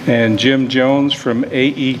 and Jim Jones from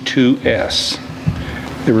AE2S.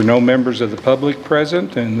 There were no members of the public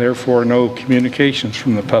present and therefore no communications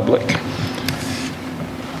from the public.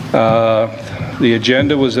 The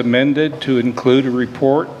agenda was amended to include a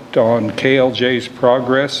report on KLJ's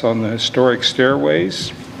progress on the historic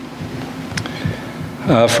stairways.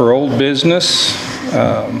 For old business,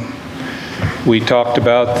 we talked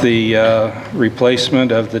about the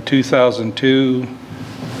replacement of the 2002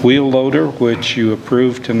 wheel loader, which you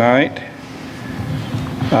approved tonight.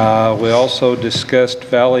 We also discussed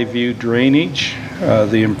Valley View drainage.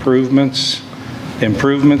 The improvements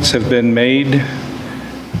have been made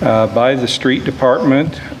by the street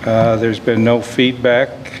department. There's been no feedback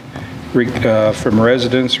from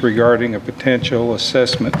residents regarding a potential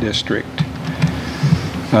assessment district.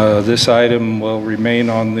 This item will remain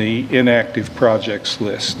on the inactive projects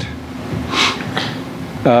list.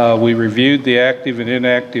 We reviewed the active and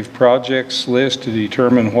inactive projects list to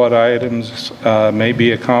determine what items may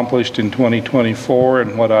be accomplished in 2024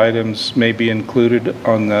 and what items may be included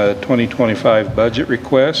on the 2025 budget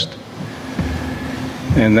request.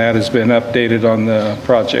 And that has been updated on the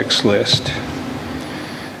projects list.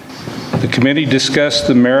 The committee discussed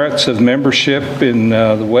the merits of membership in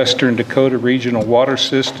the Western Dakota Regional Water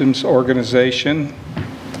Systems Organization.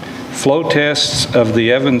 Flow tests of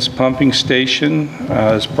the Evans Pumping Station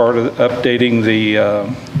as part of updating the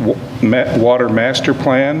Water Master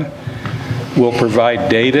Plan will provide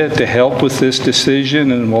data to help with this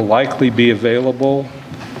decision and will likely be available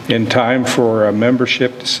in time for a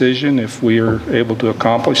membership decision if we are able to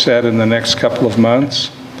accomplish that in the next couple of months.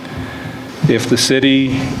 If the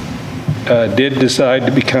city did decide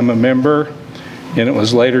to become a member and it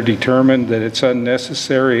was later determined that it's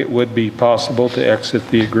unnecessary, it would be possible to exit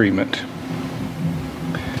the agreement.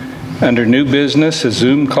 Under new business, a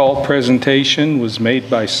Zoom call presentation was made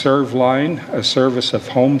by ServLine, a service of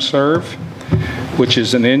HomeServe, which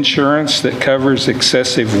is an insurance that covers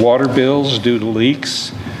excessive water bills due to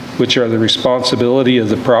leaks, which are the responsibility of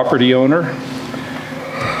the property owner.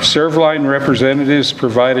 ServLine representatives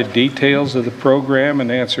provided details of the program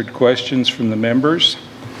and answered questions from the members.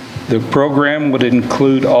 The program would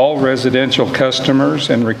include all residential customers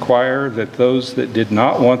and require that those that did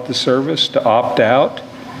not want the service to opt out.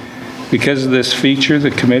 Because of this feature,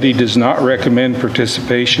 the committee does not recommend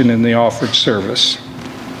participation in the offered service.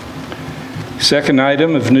 Second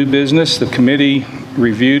item of new business, the committee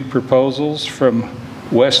reviewed proposals from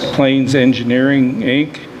West Plains Engineering,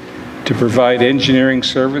 Inc. to provide engineering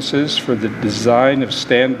services for the design of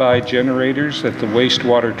standby generators at the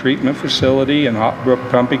wastewater treatment facility and Hot Brook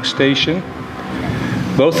Pumping Station.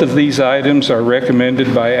 Both of these items are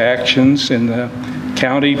recommended by actions in the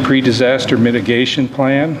county pre-disaster mitigation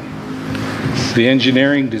plan. The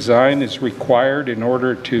engineering design is required in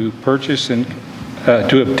order to purchase and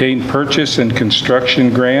to obtain purchase and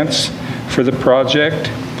construction grants for the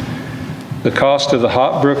project. The cost of the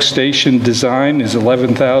Hot Brook Station design is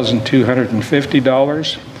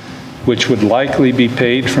 $11,250, which would likely be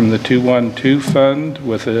paid from the 212 fund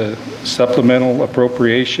with a supplemental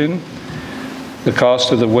appropriation. The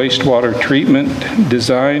cost of the wastewater treatment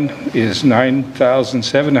design is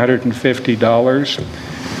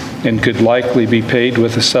 $9,750 and could likely be paid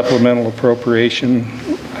with a supplemental appropriation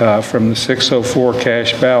from the 604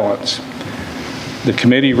 cash balance. The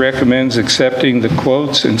committee recommends accepting the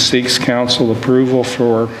quotes and seeks council approval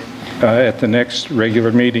for at the next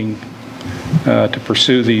regular meeting to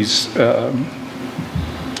pursue these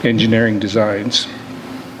engineering designs.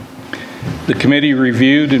 The committee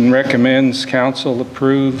reviewed and recommends council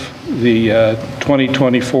approve the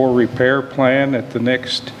 2024 repair plan at the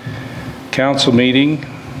next council meeting,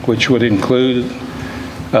 which would include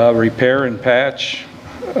repair and patch.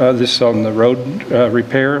 This on the road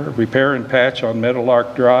repair and patch on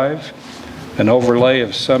Meadowlark Drive, an overlay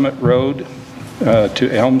of Summit Road to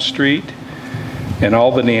Elm Street, and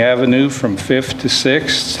Albany Avenue from 5th to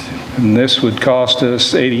 6th. And this would cost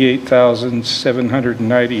us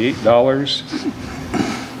 $88,798,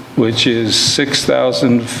 which is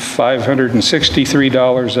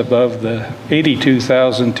 $6,563 above the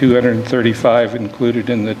 $82,235 included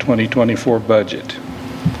in the 2024 budget.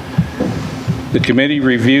 The committee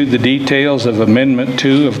reviewed the details of Amendment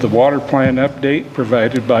 2 of the water plan update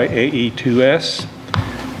provided by AE2S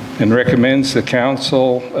and recommends the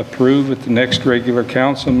council approve at the next regular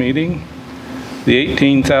council meeting. The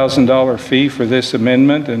 $18,000 fee for this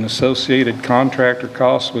amendment and associated contractor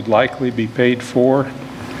costs would likely be paid for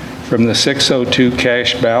from the 602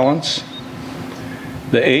 cash balance.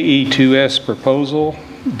 The AE2S proposal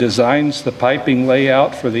designs the piping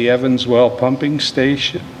layout for the Evans Well pumping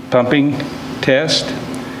test.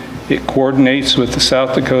 It coordinates with the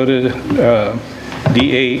South Dakota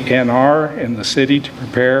DANR and the city to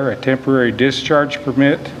prepare a temporary discharge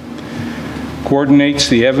permit, coordinates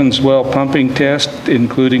the Evans Well pumping test,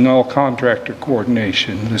 including all contractor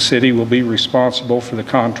coordination. The city will be responsible for the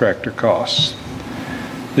contractor costs.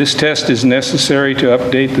 This test is necessary to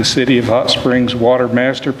update the City of Hot Springs Water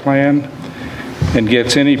Master Plan and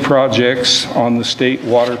gets any projects on the state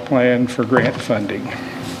water plan for grant funding.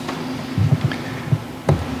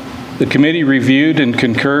 The committee reviewed and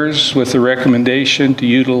concurs with the recommendation to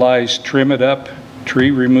utilize Trim It Up tree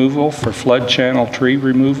removal for flood channel tree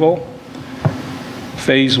removal.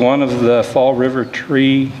 Phase 1 of the Fall River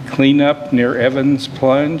tree cleanup near Evans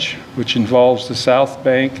Plunge, which involves the south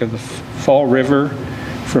bank of the Fall River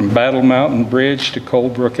from Battle Mountain Bridge to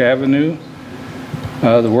Coldbrook Avenue.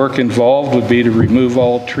 The work involved would be to remove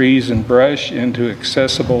all trees and brush into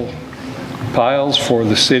accessible piles for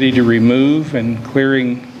the city to remove and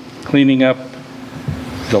cleaning up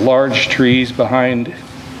the large trees behind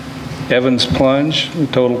Evans Plunge. The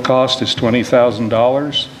total cost is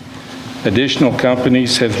 $20,000. Additional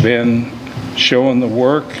companies have been showing the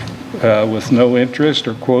work with no interest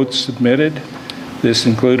or quotes submitted. This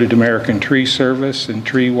included American Tree Service and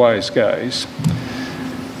Tree Wise Guys.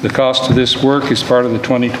 The cost of this work is part of the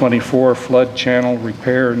 2024 flood channel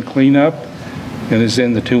repair and cleanup and is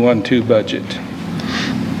in the 212 budget.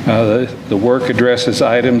 The work addresses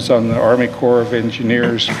items on the Army Corps of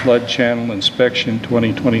Engineers Flood Channel Inspection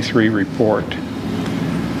 2023 report.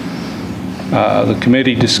 The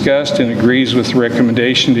committee discussed and agrees with the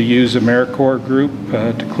recommendation to use AmeriCorps Group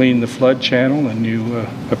to clean the flood channel, and you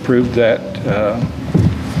approved that,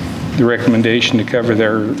 the recommendation to cover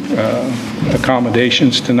their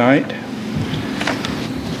accommodations tonight.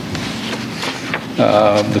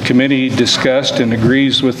 The committee discussed and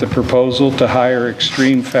agrees with the proposal to hire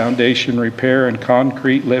Extreme Foundation Repair and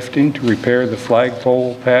Concrete Lifting to repair the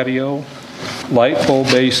flagpole patio, light pole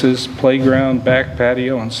bases, playground, back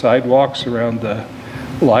patio, and sidewalks around the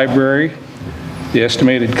library. The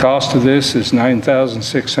estimated cost of this is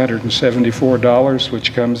 $9,674,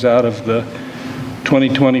 which comes out of the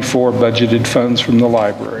 2024 budgeted funds from the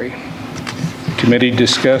library. The committee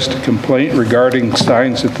discussed a complaint regarding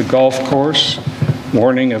signs at the golf course,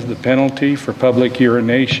 warning of the penalty for public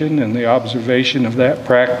urination and the observation of that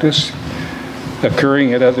practice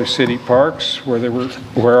occurring at other city parks where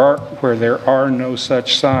there are no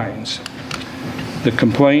such signs. The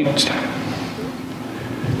complainant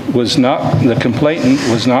was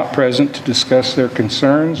not present to discuss their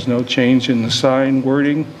concerns. No change in the sign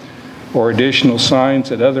wording or additional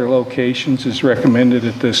signs at other locations is recommended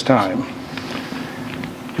at this time.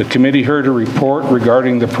 The committee heard a report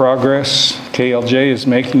regarding the progress KLJ is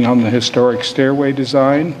making on the historic stairway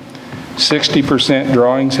design. 60%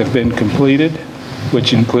 drawings have been completed,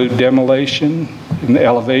 which include demolition and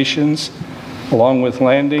elevations, along with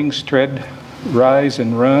landings, tread, rise,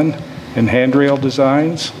 and run, and handrail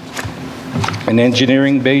designs. An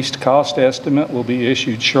engineering-based cost estimate will be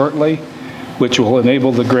issued shortly, which will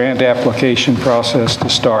enable the grant application process to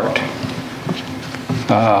start.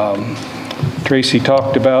 Tracy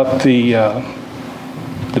talked about the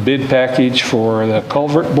bid package for the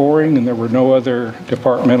culvert boring, and there were no other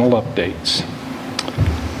departmental updates.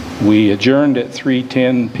 We adjourned at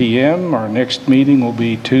 3:10 p.m. Our next meeting will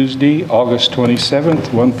be Tuesday, August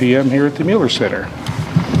 27th, 1 p.m. here at the Mueller Center.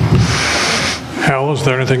 Hal, is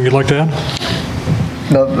there anything you'd like to add?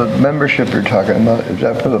 No, the membership you're talking about, is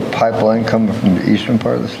that for the pipeline coming from the eastern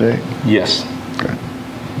part of the state? Yes. Okay.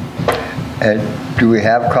 And do we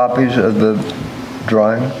have copies of the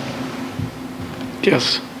drawing?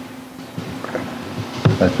 Yes. Okay.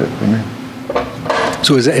 That's it for me.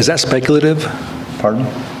 So is that speculative? Pardon?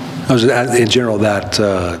 In general, that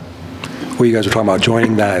what you guys were talking about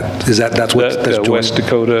joining that, that's what that's West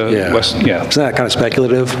Dakota? Yeah. Isn't that kind of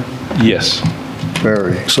speculative? Yes.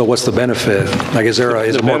 Very. So what's the benefit? Like, is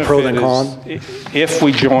it more pro than con? If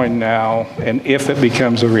we join now, and if it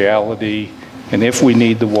becomes a reality, and if we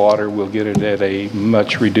need the water, we'll get it at a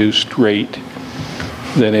much reduced rate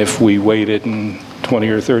than if we waited in 20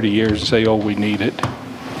 or 30 years and say, oh, we need it.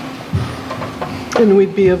 And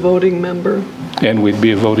we'd be a voting member. And we'd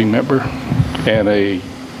be a voting member and a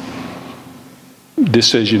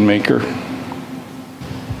decision maker.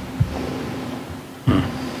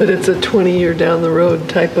 But it's a 20-year down the road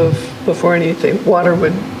type of, before anything, water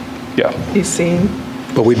would be seen.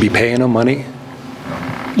 But we'd be paying them money?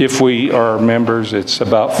 If we are members, it's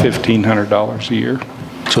about $1,500 a year.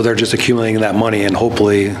 So they're just accumulating that money, and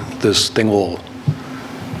hopefully this thing will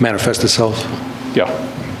manifest itself? Yeah.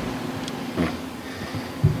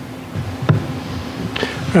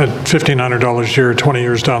 At $1,500 a year, 20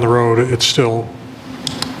 years down the road, it still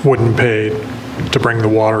wouldn't pay to bring the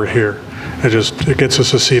water here. It gets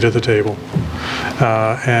us a seat at the table.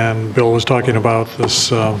 And Bill was talking about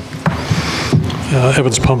this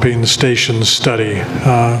Evans Pumping Station study.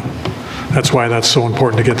 That's why that's so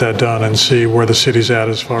important to get that done and see where the city's at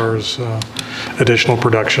as far as additional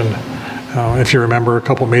production. If you remember a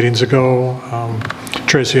couple meetings ago,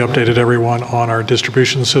 Tracy updated everyone on our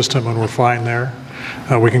distribution system, and we're fine there.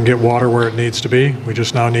 We can get water where it needs to be. We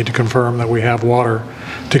just now need to confirm that we have water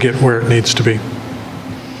to get where it needs to be.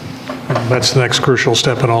 That's the next crucial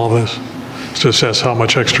step in all of this, is to assess how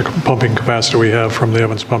much extra pumping capacity we have from the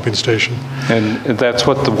Evans Pumping Station. And that's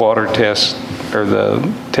what the water test, or the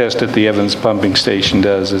test at the Evans Pumping Station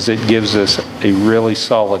does, is it gives us a really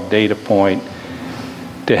solid data point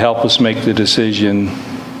to help us make the decision,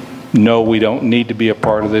 no, we don't need to be a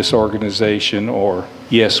part of this organization, or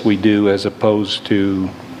yes, we do, as opposed to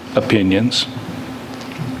opinions.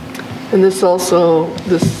 And this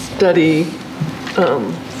study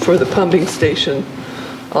for the pumping station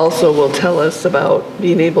also will tell us about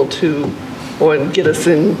being able to, or get us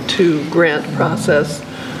into grant process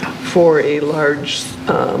for a large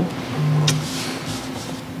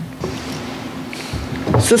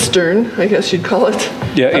cistern, I guess you'd call it,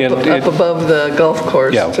 Yeah, up above the golf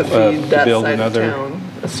course Yeah, to feed that build side of another- town,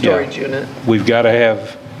 a storage unit. We've got to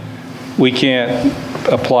have, we can't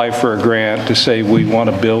apply for a grant to say we want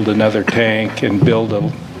to build another tank and build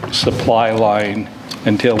a supply line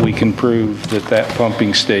until we can prove that that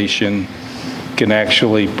pumping station can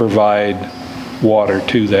actually provide water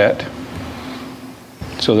to that.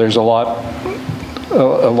 So there's a lot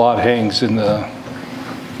hangs in the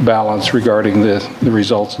balance regarding the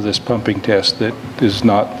results of this pumping test that is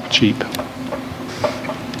not cheap.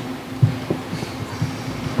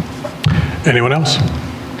 Anyone else?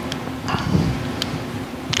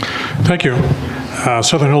 Thank you.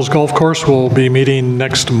 Southern Hills Golf Course will be meeting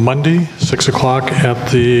next Monday, 6 o'clock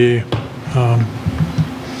at the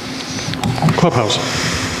clubhouse.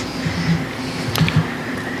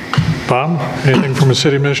 Bob, anything from the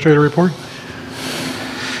city administrator report?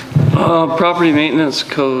 Property maintenance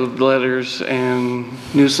code letters and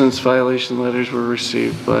nuisance violation letters were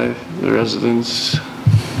received by the residents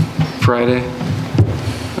Friday.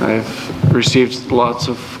 I've received lots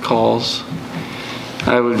of calls.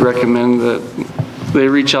 I would recommend that they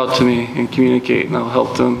reach out to me and communicate, and I'll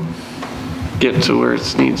help them get to where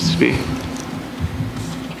it needs to be.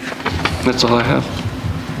 That's all I have.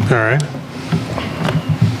 All right.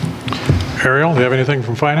 Ariel, do you have anything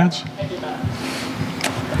from finance? I do not.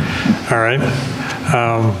 All right.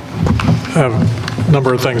 I have a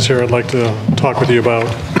number of things here I'd like to talk with you about.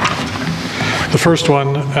 The first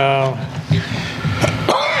one,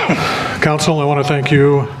 Council, I want to thank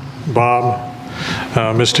you, Bob,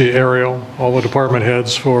 Misty, Ariel, all the department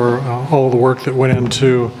heads for all the work that went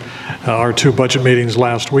into our 2 budget meetings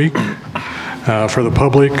last week. For the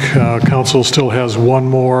public, Council still has one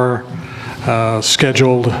more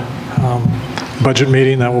scheduled budget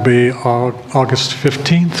meeting. That will be August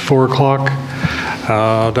 15th, 4 o'clock,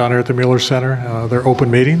 down here at the Mueller Center. They're open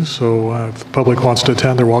meetings, so if the public wants to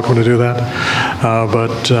attend, they're welcome to do that.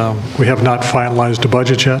 But we have not finalized the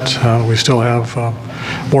budget yet. We still have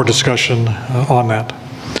more discussion on that.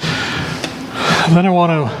 Then I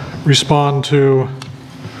want to respond to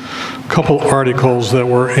a couple articles that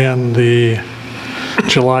were in the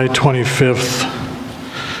July 25th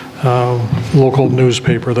local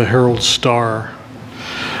newspaper, the Herald Star.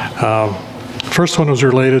 First one was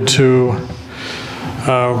related to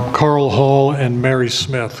Carl Hall and Mary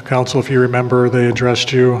Smith. Council, if you remember, they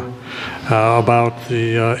addressed you about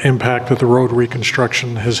the impact that the road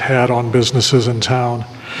reconstruction has had on businesses in town,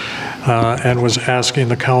 and was asking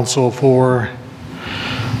the council for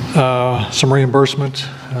some reimbursement,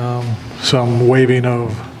 some waiving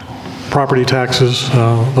of property taxes,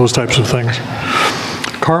 those types of things.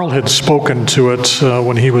 Carl had spoken to it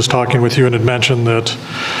when he was talking with you and had mentioned that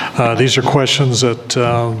these are questions that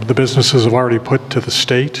the businesses have already put to the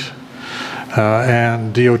state,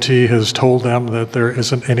 and DOT has told them that there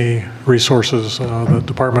isn't any resources the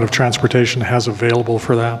Department of Transportation has available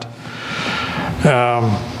for that.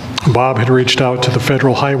 Bob had reached out to the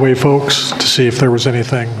federal highway folks to see if there was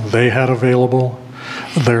anything they had available.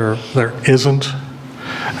 There isn't.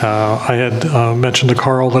 I had mentioned to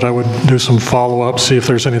Carl that I would do some follow-up, see if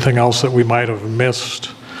there's anything else that we might have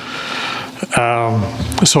missed.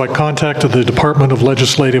 So I contacted the Department of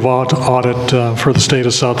Legislative Audit for the state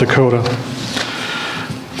of South Dakota.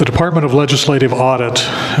 The Department of Legislative Audit,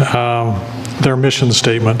 their mission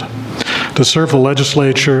statement: to serve the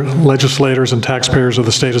legislators and taxpayers of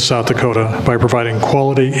the state of South Dakota by providing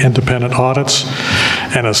quality, independent audits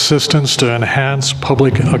and assistance to enhance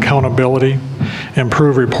public accountability,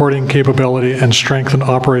 improve reporting capability, and strengthen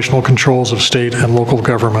operational controls of state and local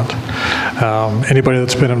government. Anybody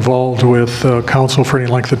that's been involved with council for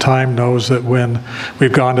any length of time knows that when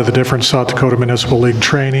we've gone to the different South Dakota Municipal League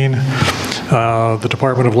training, the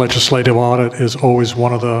Department of Legislative Audit is always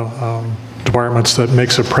one of the departments that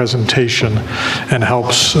makes a presentation and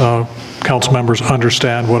helps council members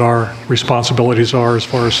understand what our responsibilities are as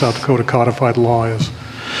far as South Dakota codified law is.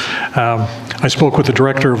 I spoke with the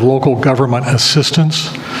Director of Local Government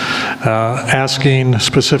Assistance, asking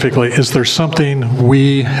specifically, is there something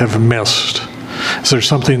we have missed? Is there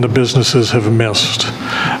something the businesses have missed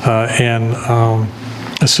in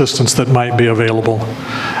assistance that might be available?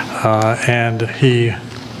 And he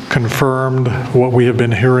confirmed what we have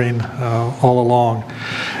been hearing all along,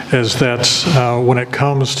 is that when it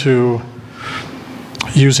comes to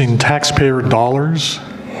using taxpayer dollars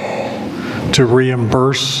to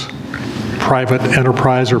reimburse private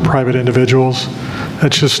enterprise or private individuals,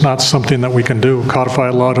 that's just not something that we can do.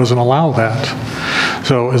 Codified law doesn't allow that.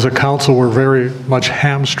 So as a council, we're very much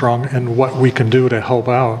hamstrung in what we can do to help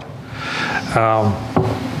out.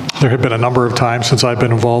 There have been a number of times since I've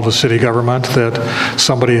been involved with city government that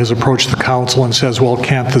somebody has approached the council and says, well,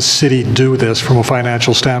 can't the city do this from a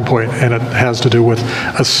financial standpoint? And it has to do with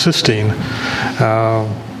assisting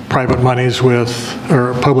private monies with,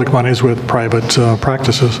 or public monies with private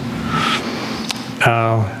practices.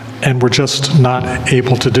 And we're just not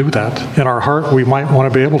able to do that. In our heart, we might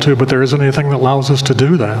want to be able to, but there isn't anything that allows us to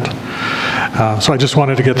do that. So I just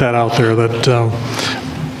wanted to get that out there, that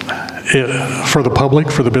for the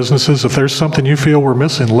public, for the businesses, if there's something you feel we're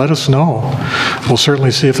missing, let us know. We'll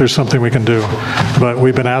certainly see if there's something we can do. But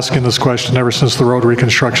we've been asking this question ever since the road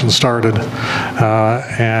reconstruction started.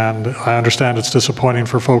 And I understand it's disappointing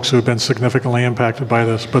for folks who have been significantly impacted by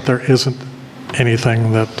this, but there isn't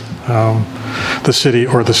anything that the city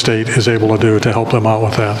or the state is able to do to help them out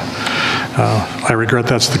with that. I regret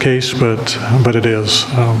that's the case, but it is.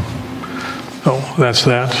 So that's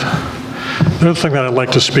that. The other thing that I'd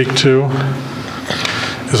like to speak to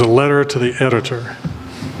is a letter to the editor.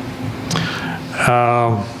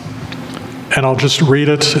 And I'll just read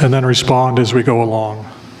it and then respond as we go along,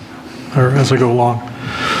 or as I go along.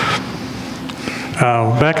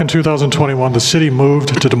 Back in 2021, the city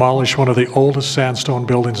moved to demolish one of the oldest sandstone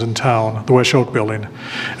buildings in town, the West Oak Building,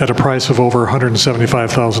 at a price of over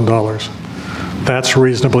 $175,000. That's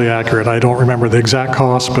reasonably accurate. I don't remember the exact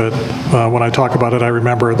cost, but when I talk about it, I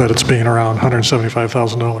remember that it's being around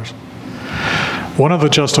 $175,000. One of the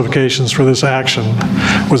justifications for this action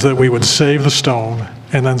was that we would save the stone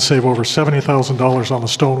and then save over $70,000 on the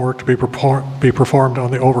stonework to be performed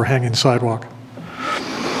on the overhanging sidewalk.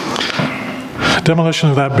 Demolition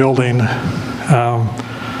of that building,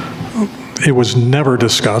 it was never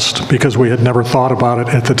discussed, because we had never thought about it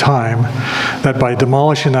at the time, that by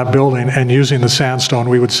demolishing that building and using the sandstone,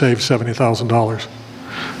 we would save $70,000.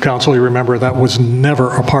 Council, you remember that was never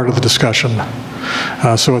a part of the discussion.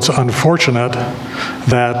 So it's unfortunate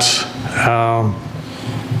that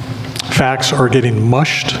facts are getting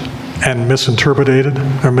mushed and misinterpreted,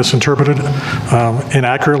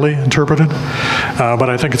 inaccurately interpreted. But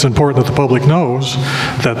I think it's important that the public knows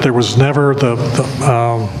that there was never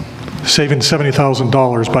saving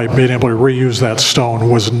 $70,000 by being able to reuse that stone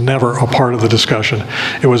was never a part of the discussion.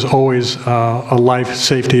 It was always a life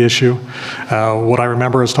safety issue. What I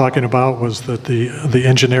remember us talking about was that the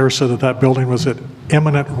engineer said that that building was at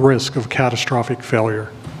imminent risk of catastrophic failure.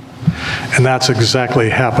 And that's exactly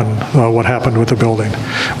what happened with the building.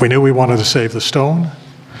 We knew we wanted to save the stone.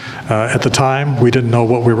 At the time, we didn't know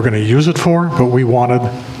what we were going to use it for, but we wanted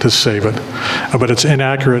to save it. But it's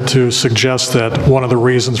inaccurate to suggest that one of the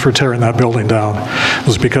reasons for tearing that building down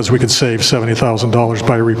was because we could save $70,000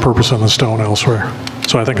 by repurposing the stone elsewhere.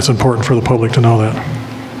 So I think it's important for the public to know that.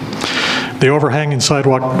 The overhanging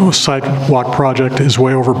sidewalk project is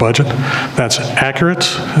way over budget. That's accurate,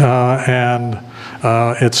 and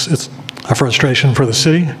it's a frustration for the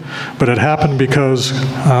city, but it happened because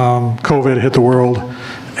COVID hit the world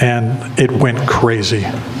and it went crazy.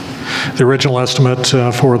 The original estimate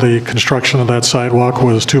for the construction of that sidewalk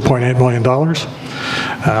was $2.8 million.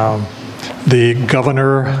 The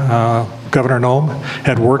governor, Governor Noem,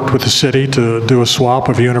 had worked with the city to do a swap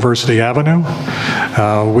of University Avenue.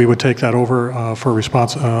 We would take that over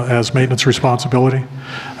as maintenance responsibility.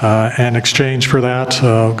 In exchange for that,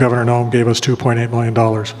 Governor Noem gave us $2.8 million.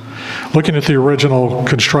 Looking at the original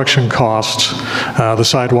construction costs, the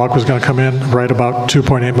sidewalk was going to come in right about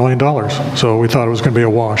 $2.8 million. So we thought it was going to be a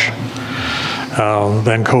wash.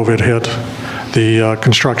 Then COVID hit. The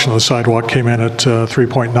construction of the sidewalk came in at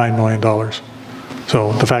 $3.9 million.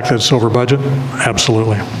 So the fact that it's over budget,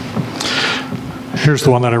 absolutely. Here's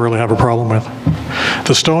the one that I really have a problem with.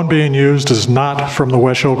 The stone being used is not from the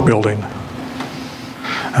West Oak Building.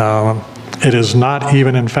 It is not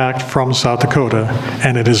even, in fact, from South Dakota,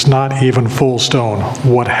 and it is not even full stone.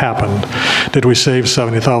 What happened? Did we save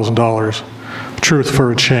 $70,000? Truth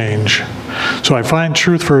for a change. So I find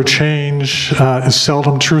Truth for a Change is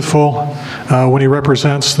seldom truthful when he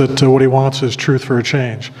represents that what he wants is truth for a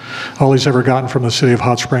change. All he's ever gotten from the city of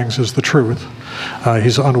Hot Springs is the truth.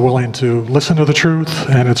 He's unwilling to listen to the truth,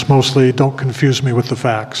 and it's mostly, don't confuse me with the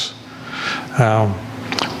facts.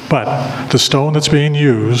 But the stone that's being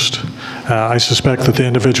used, I suspect that the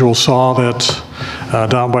individual saw that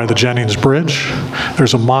down by the Jennings Bridge,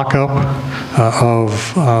 there's a mock-up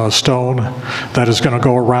of stone that is going to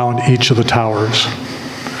go around each of the towers.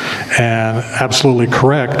 and absolutely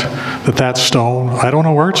correct that that stone, I don't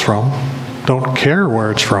know where it's from, don't care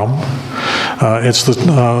where it's from. It's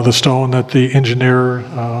the stone that the engineer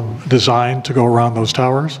designed to go around those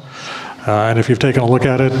towers. And if you've taken a look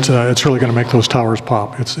at it, it's really going to make those towers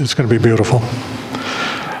pop. It's going to be beautiful.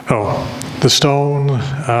 Oh, the stone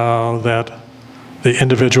that the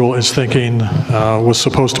individual is thinking was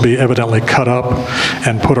supposed to be evidently cut up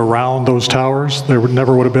and put around those towers. There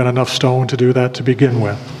never would have been enough stone to do that to begin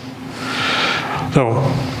with. So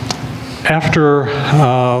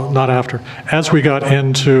as we got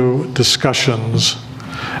into discussions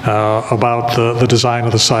about the design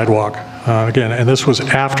of the sidewalk, again, and this was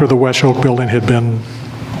after the West Oak building had been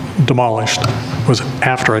demolished, it was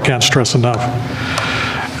after, I can't stress enough.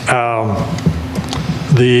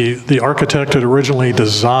 The architect had originally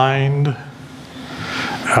designed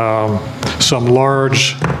some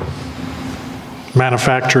large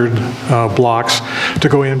manufactured blocks to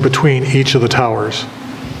go in between each of the towers.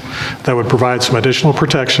 That would provide some additional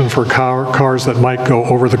protection for cars that might go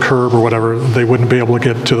over the curb or whatever. They wouldn't be able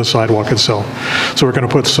to get to the sidewalk itself. So we're going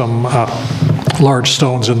to put some large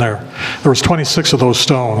stones in there. There was 26 of those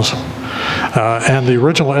stones. And the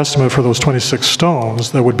original estimate for those 26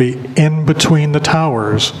 stones that would be in between the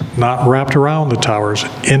towers, not wrapped around the towers,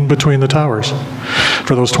 in between the towers,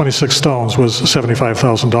 for those 26 stones was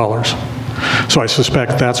 $75,000. So I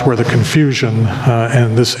suspect that's where the confusion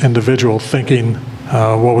and this individual thinking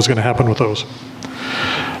what was going to happen with those.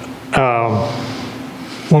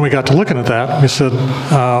 When we got to looking at that, we said,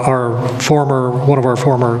 one of our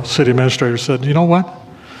former city administrators said, you know what?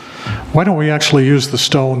 Why don't we actually use the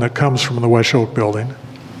stone that comes from the West Oak building,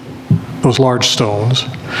 those large stones,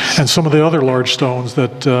 and some of the other large stones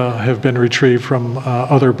that have been retrieved from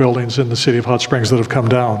other buildings in the city of Hot Springs that have come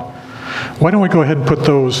down. Why don't we go ahead and put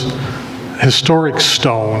those historic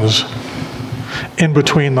stones in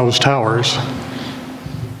between those towers,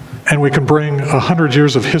 and we can bring 100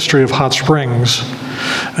 years of history of Hot Springs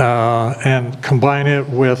and combine it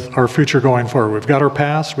with our future going forward. We've got our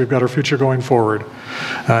past, we've got our future going forward,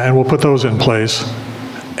 and we'll put those in place,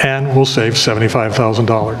 and we'll save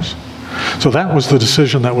 $75,000. So that was the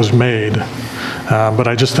decision that was made. But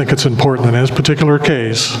I just think it's important in this particular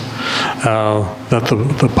case that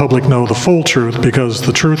the public know the full truth, because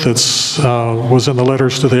the truth that was in the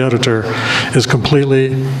letters to the editor is completely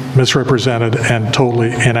misrepresented and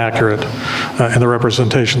totally inaccurate in the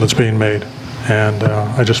representation that's being made. And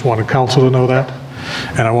I just wanted council to know that,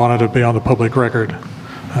 and I wanted to be on the public record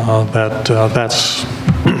that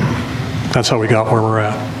that's how we got where we're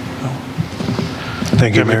at.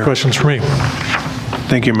 Thank you, Mayor. Any questions for me?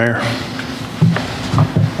 Thank you, Mayor.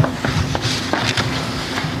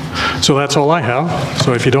 So that's all I have.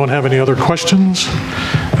 So if you don't have any other questions,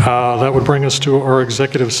 that would bring us to our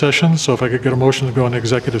executive session. So if I could get a motion to go into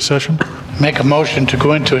executive session. Make a motion to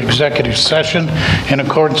go into executive session in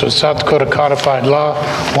accordance with South Dakota Codified Law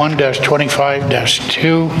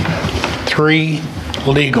 1-25-2, 3,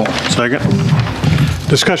 legal. Second.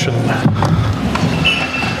 Discussion.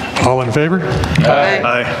 All in favor? Aye.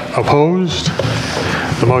 Aye. Opposed?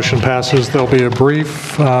 The motion passes. There'll be a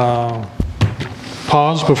brief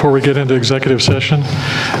pause before we get into executive session,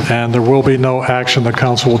 and there will be no action the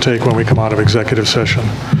council will take when we come out of executive session.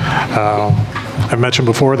 I mentioned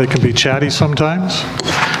before they can be chatty sometimes.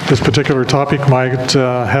 This particular topic might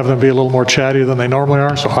have them be a little more chatty than they normally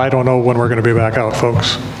are, so I don't know when we're going to be back out,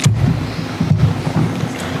 folks.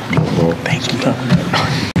 Thank you.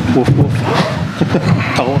 Woof, woof.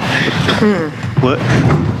 What?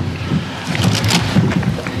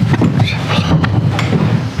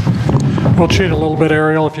 We'll cheat a little bit,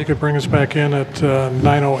 Ariel, if you could bring us back in at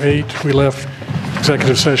 9:08. We left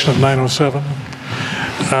executive session at 9:07.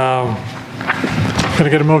 Going to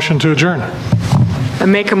get a motion to adjourn. I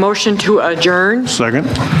make a motion to adjourn. Second.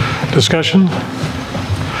 Discussion?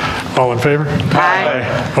 All in favor?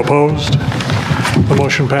 Aye. Opposed? The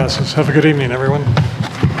motion passes. Have a good evening, everyone.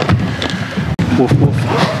 Woof, woof.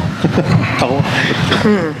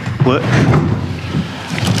 What?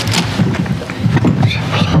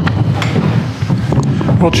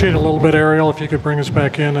 We'll cheat a little bit, Ariel, if you could bring us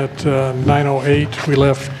back in at 9:08. We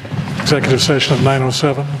left executive session at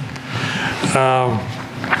 9:07.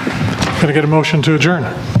 Going to get a motion to adjourn.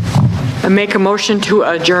 I make a motion to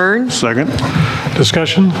adjourn. Second.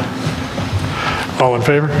 Discussion? All in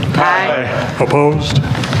favor? Aye. Opposed?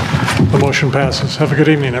 The motion passes. Have a good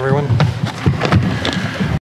evening, everyone.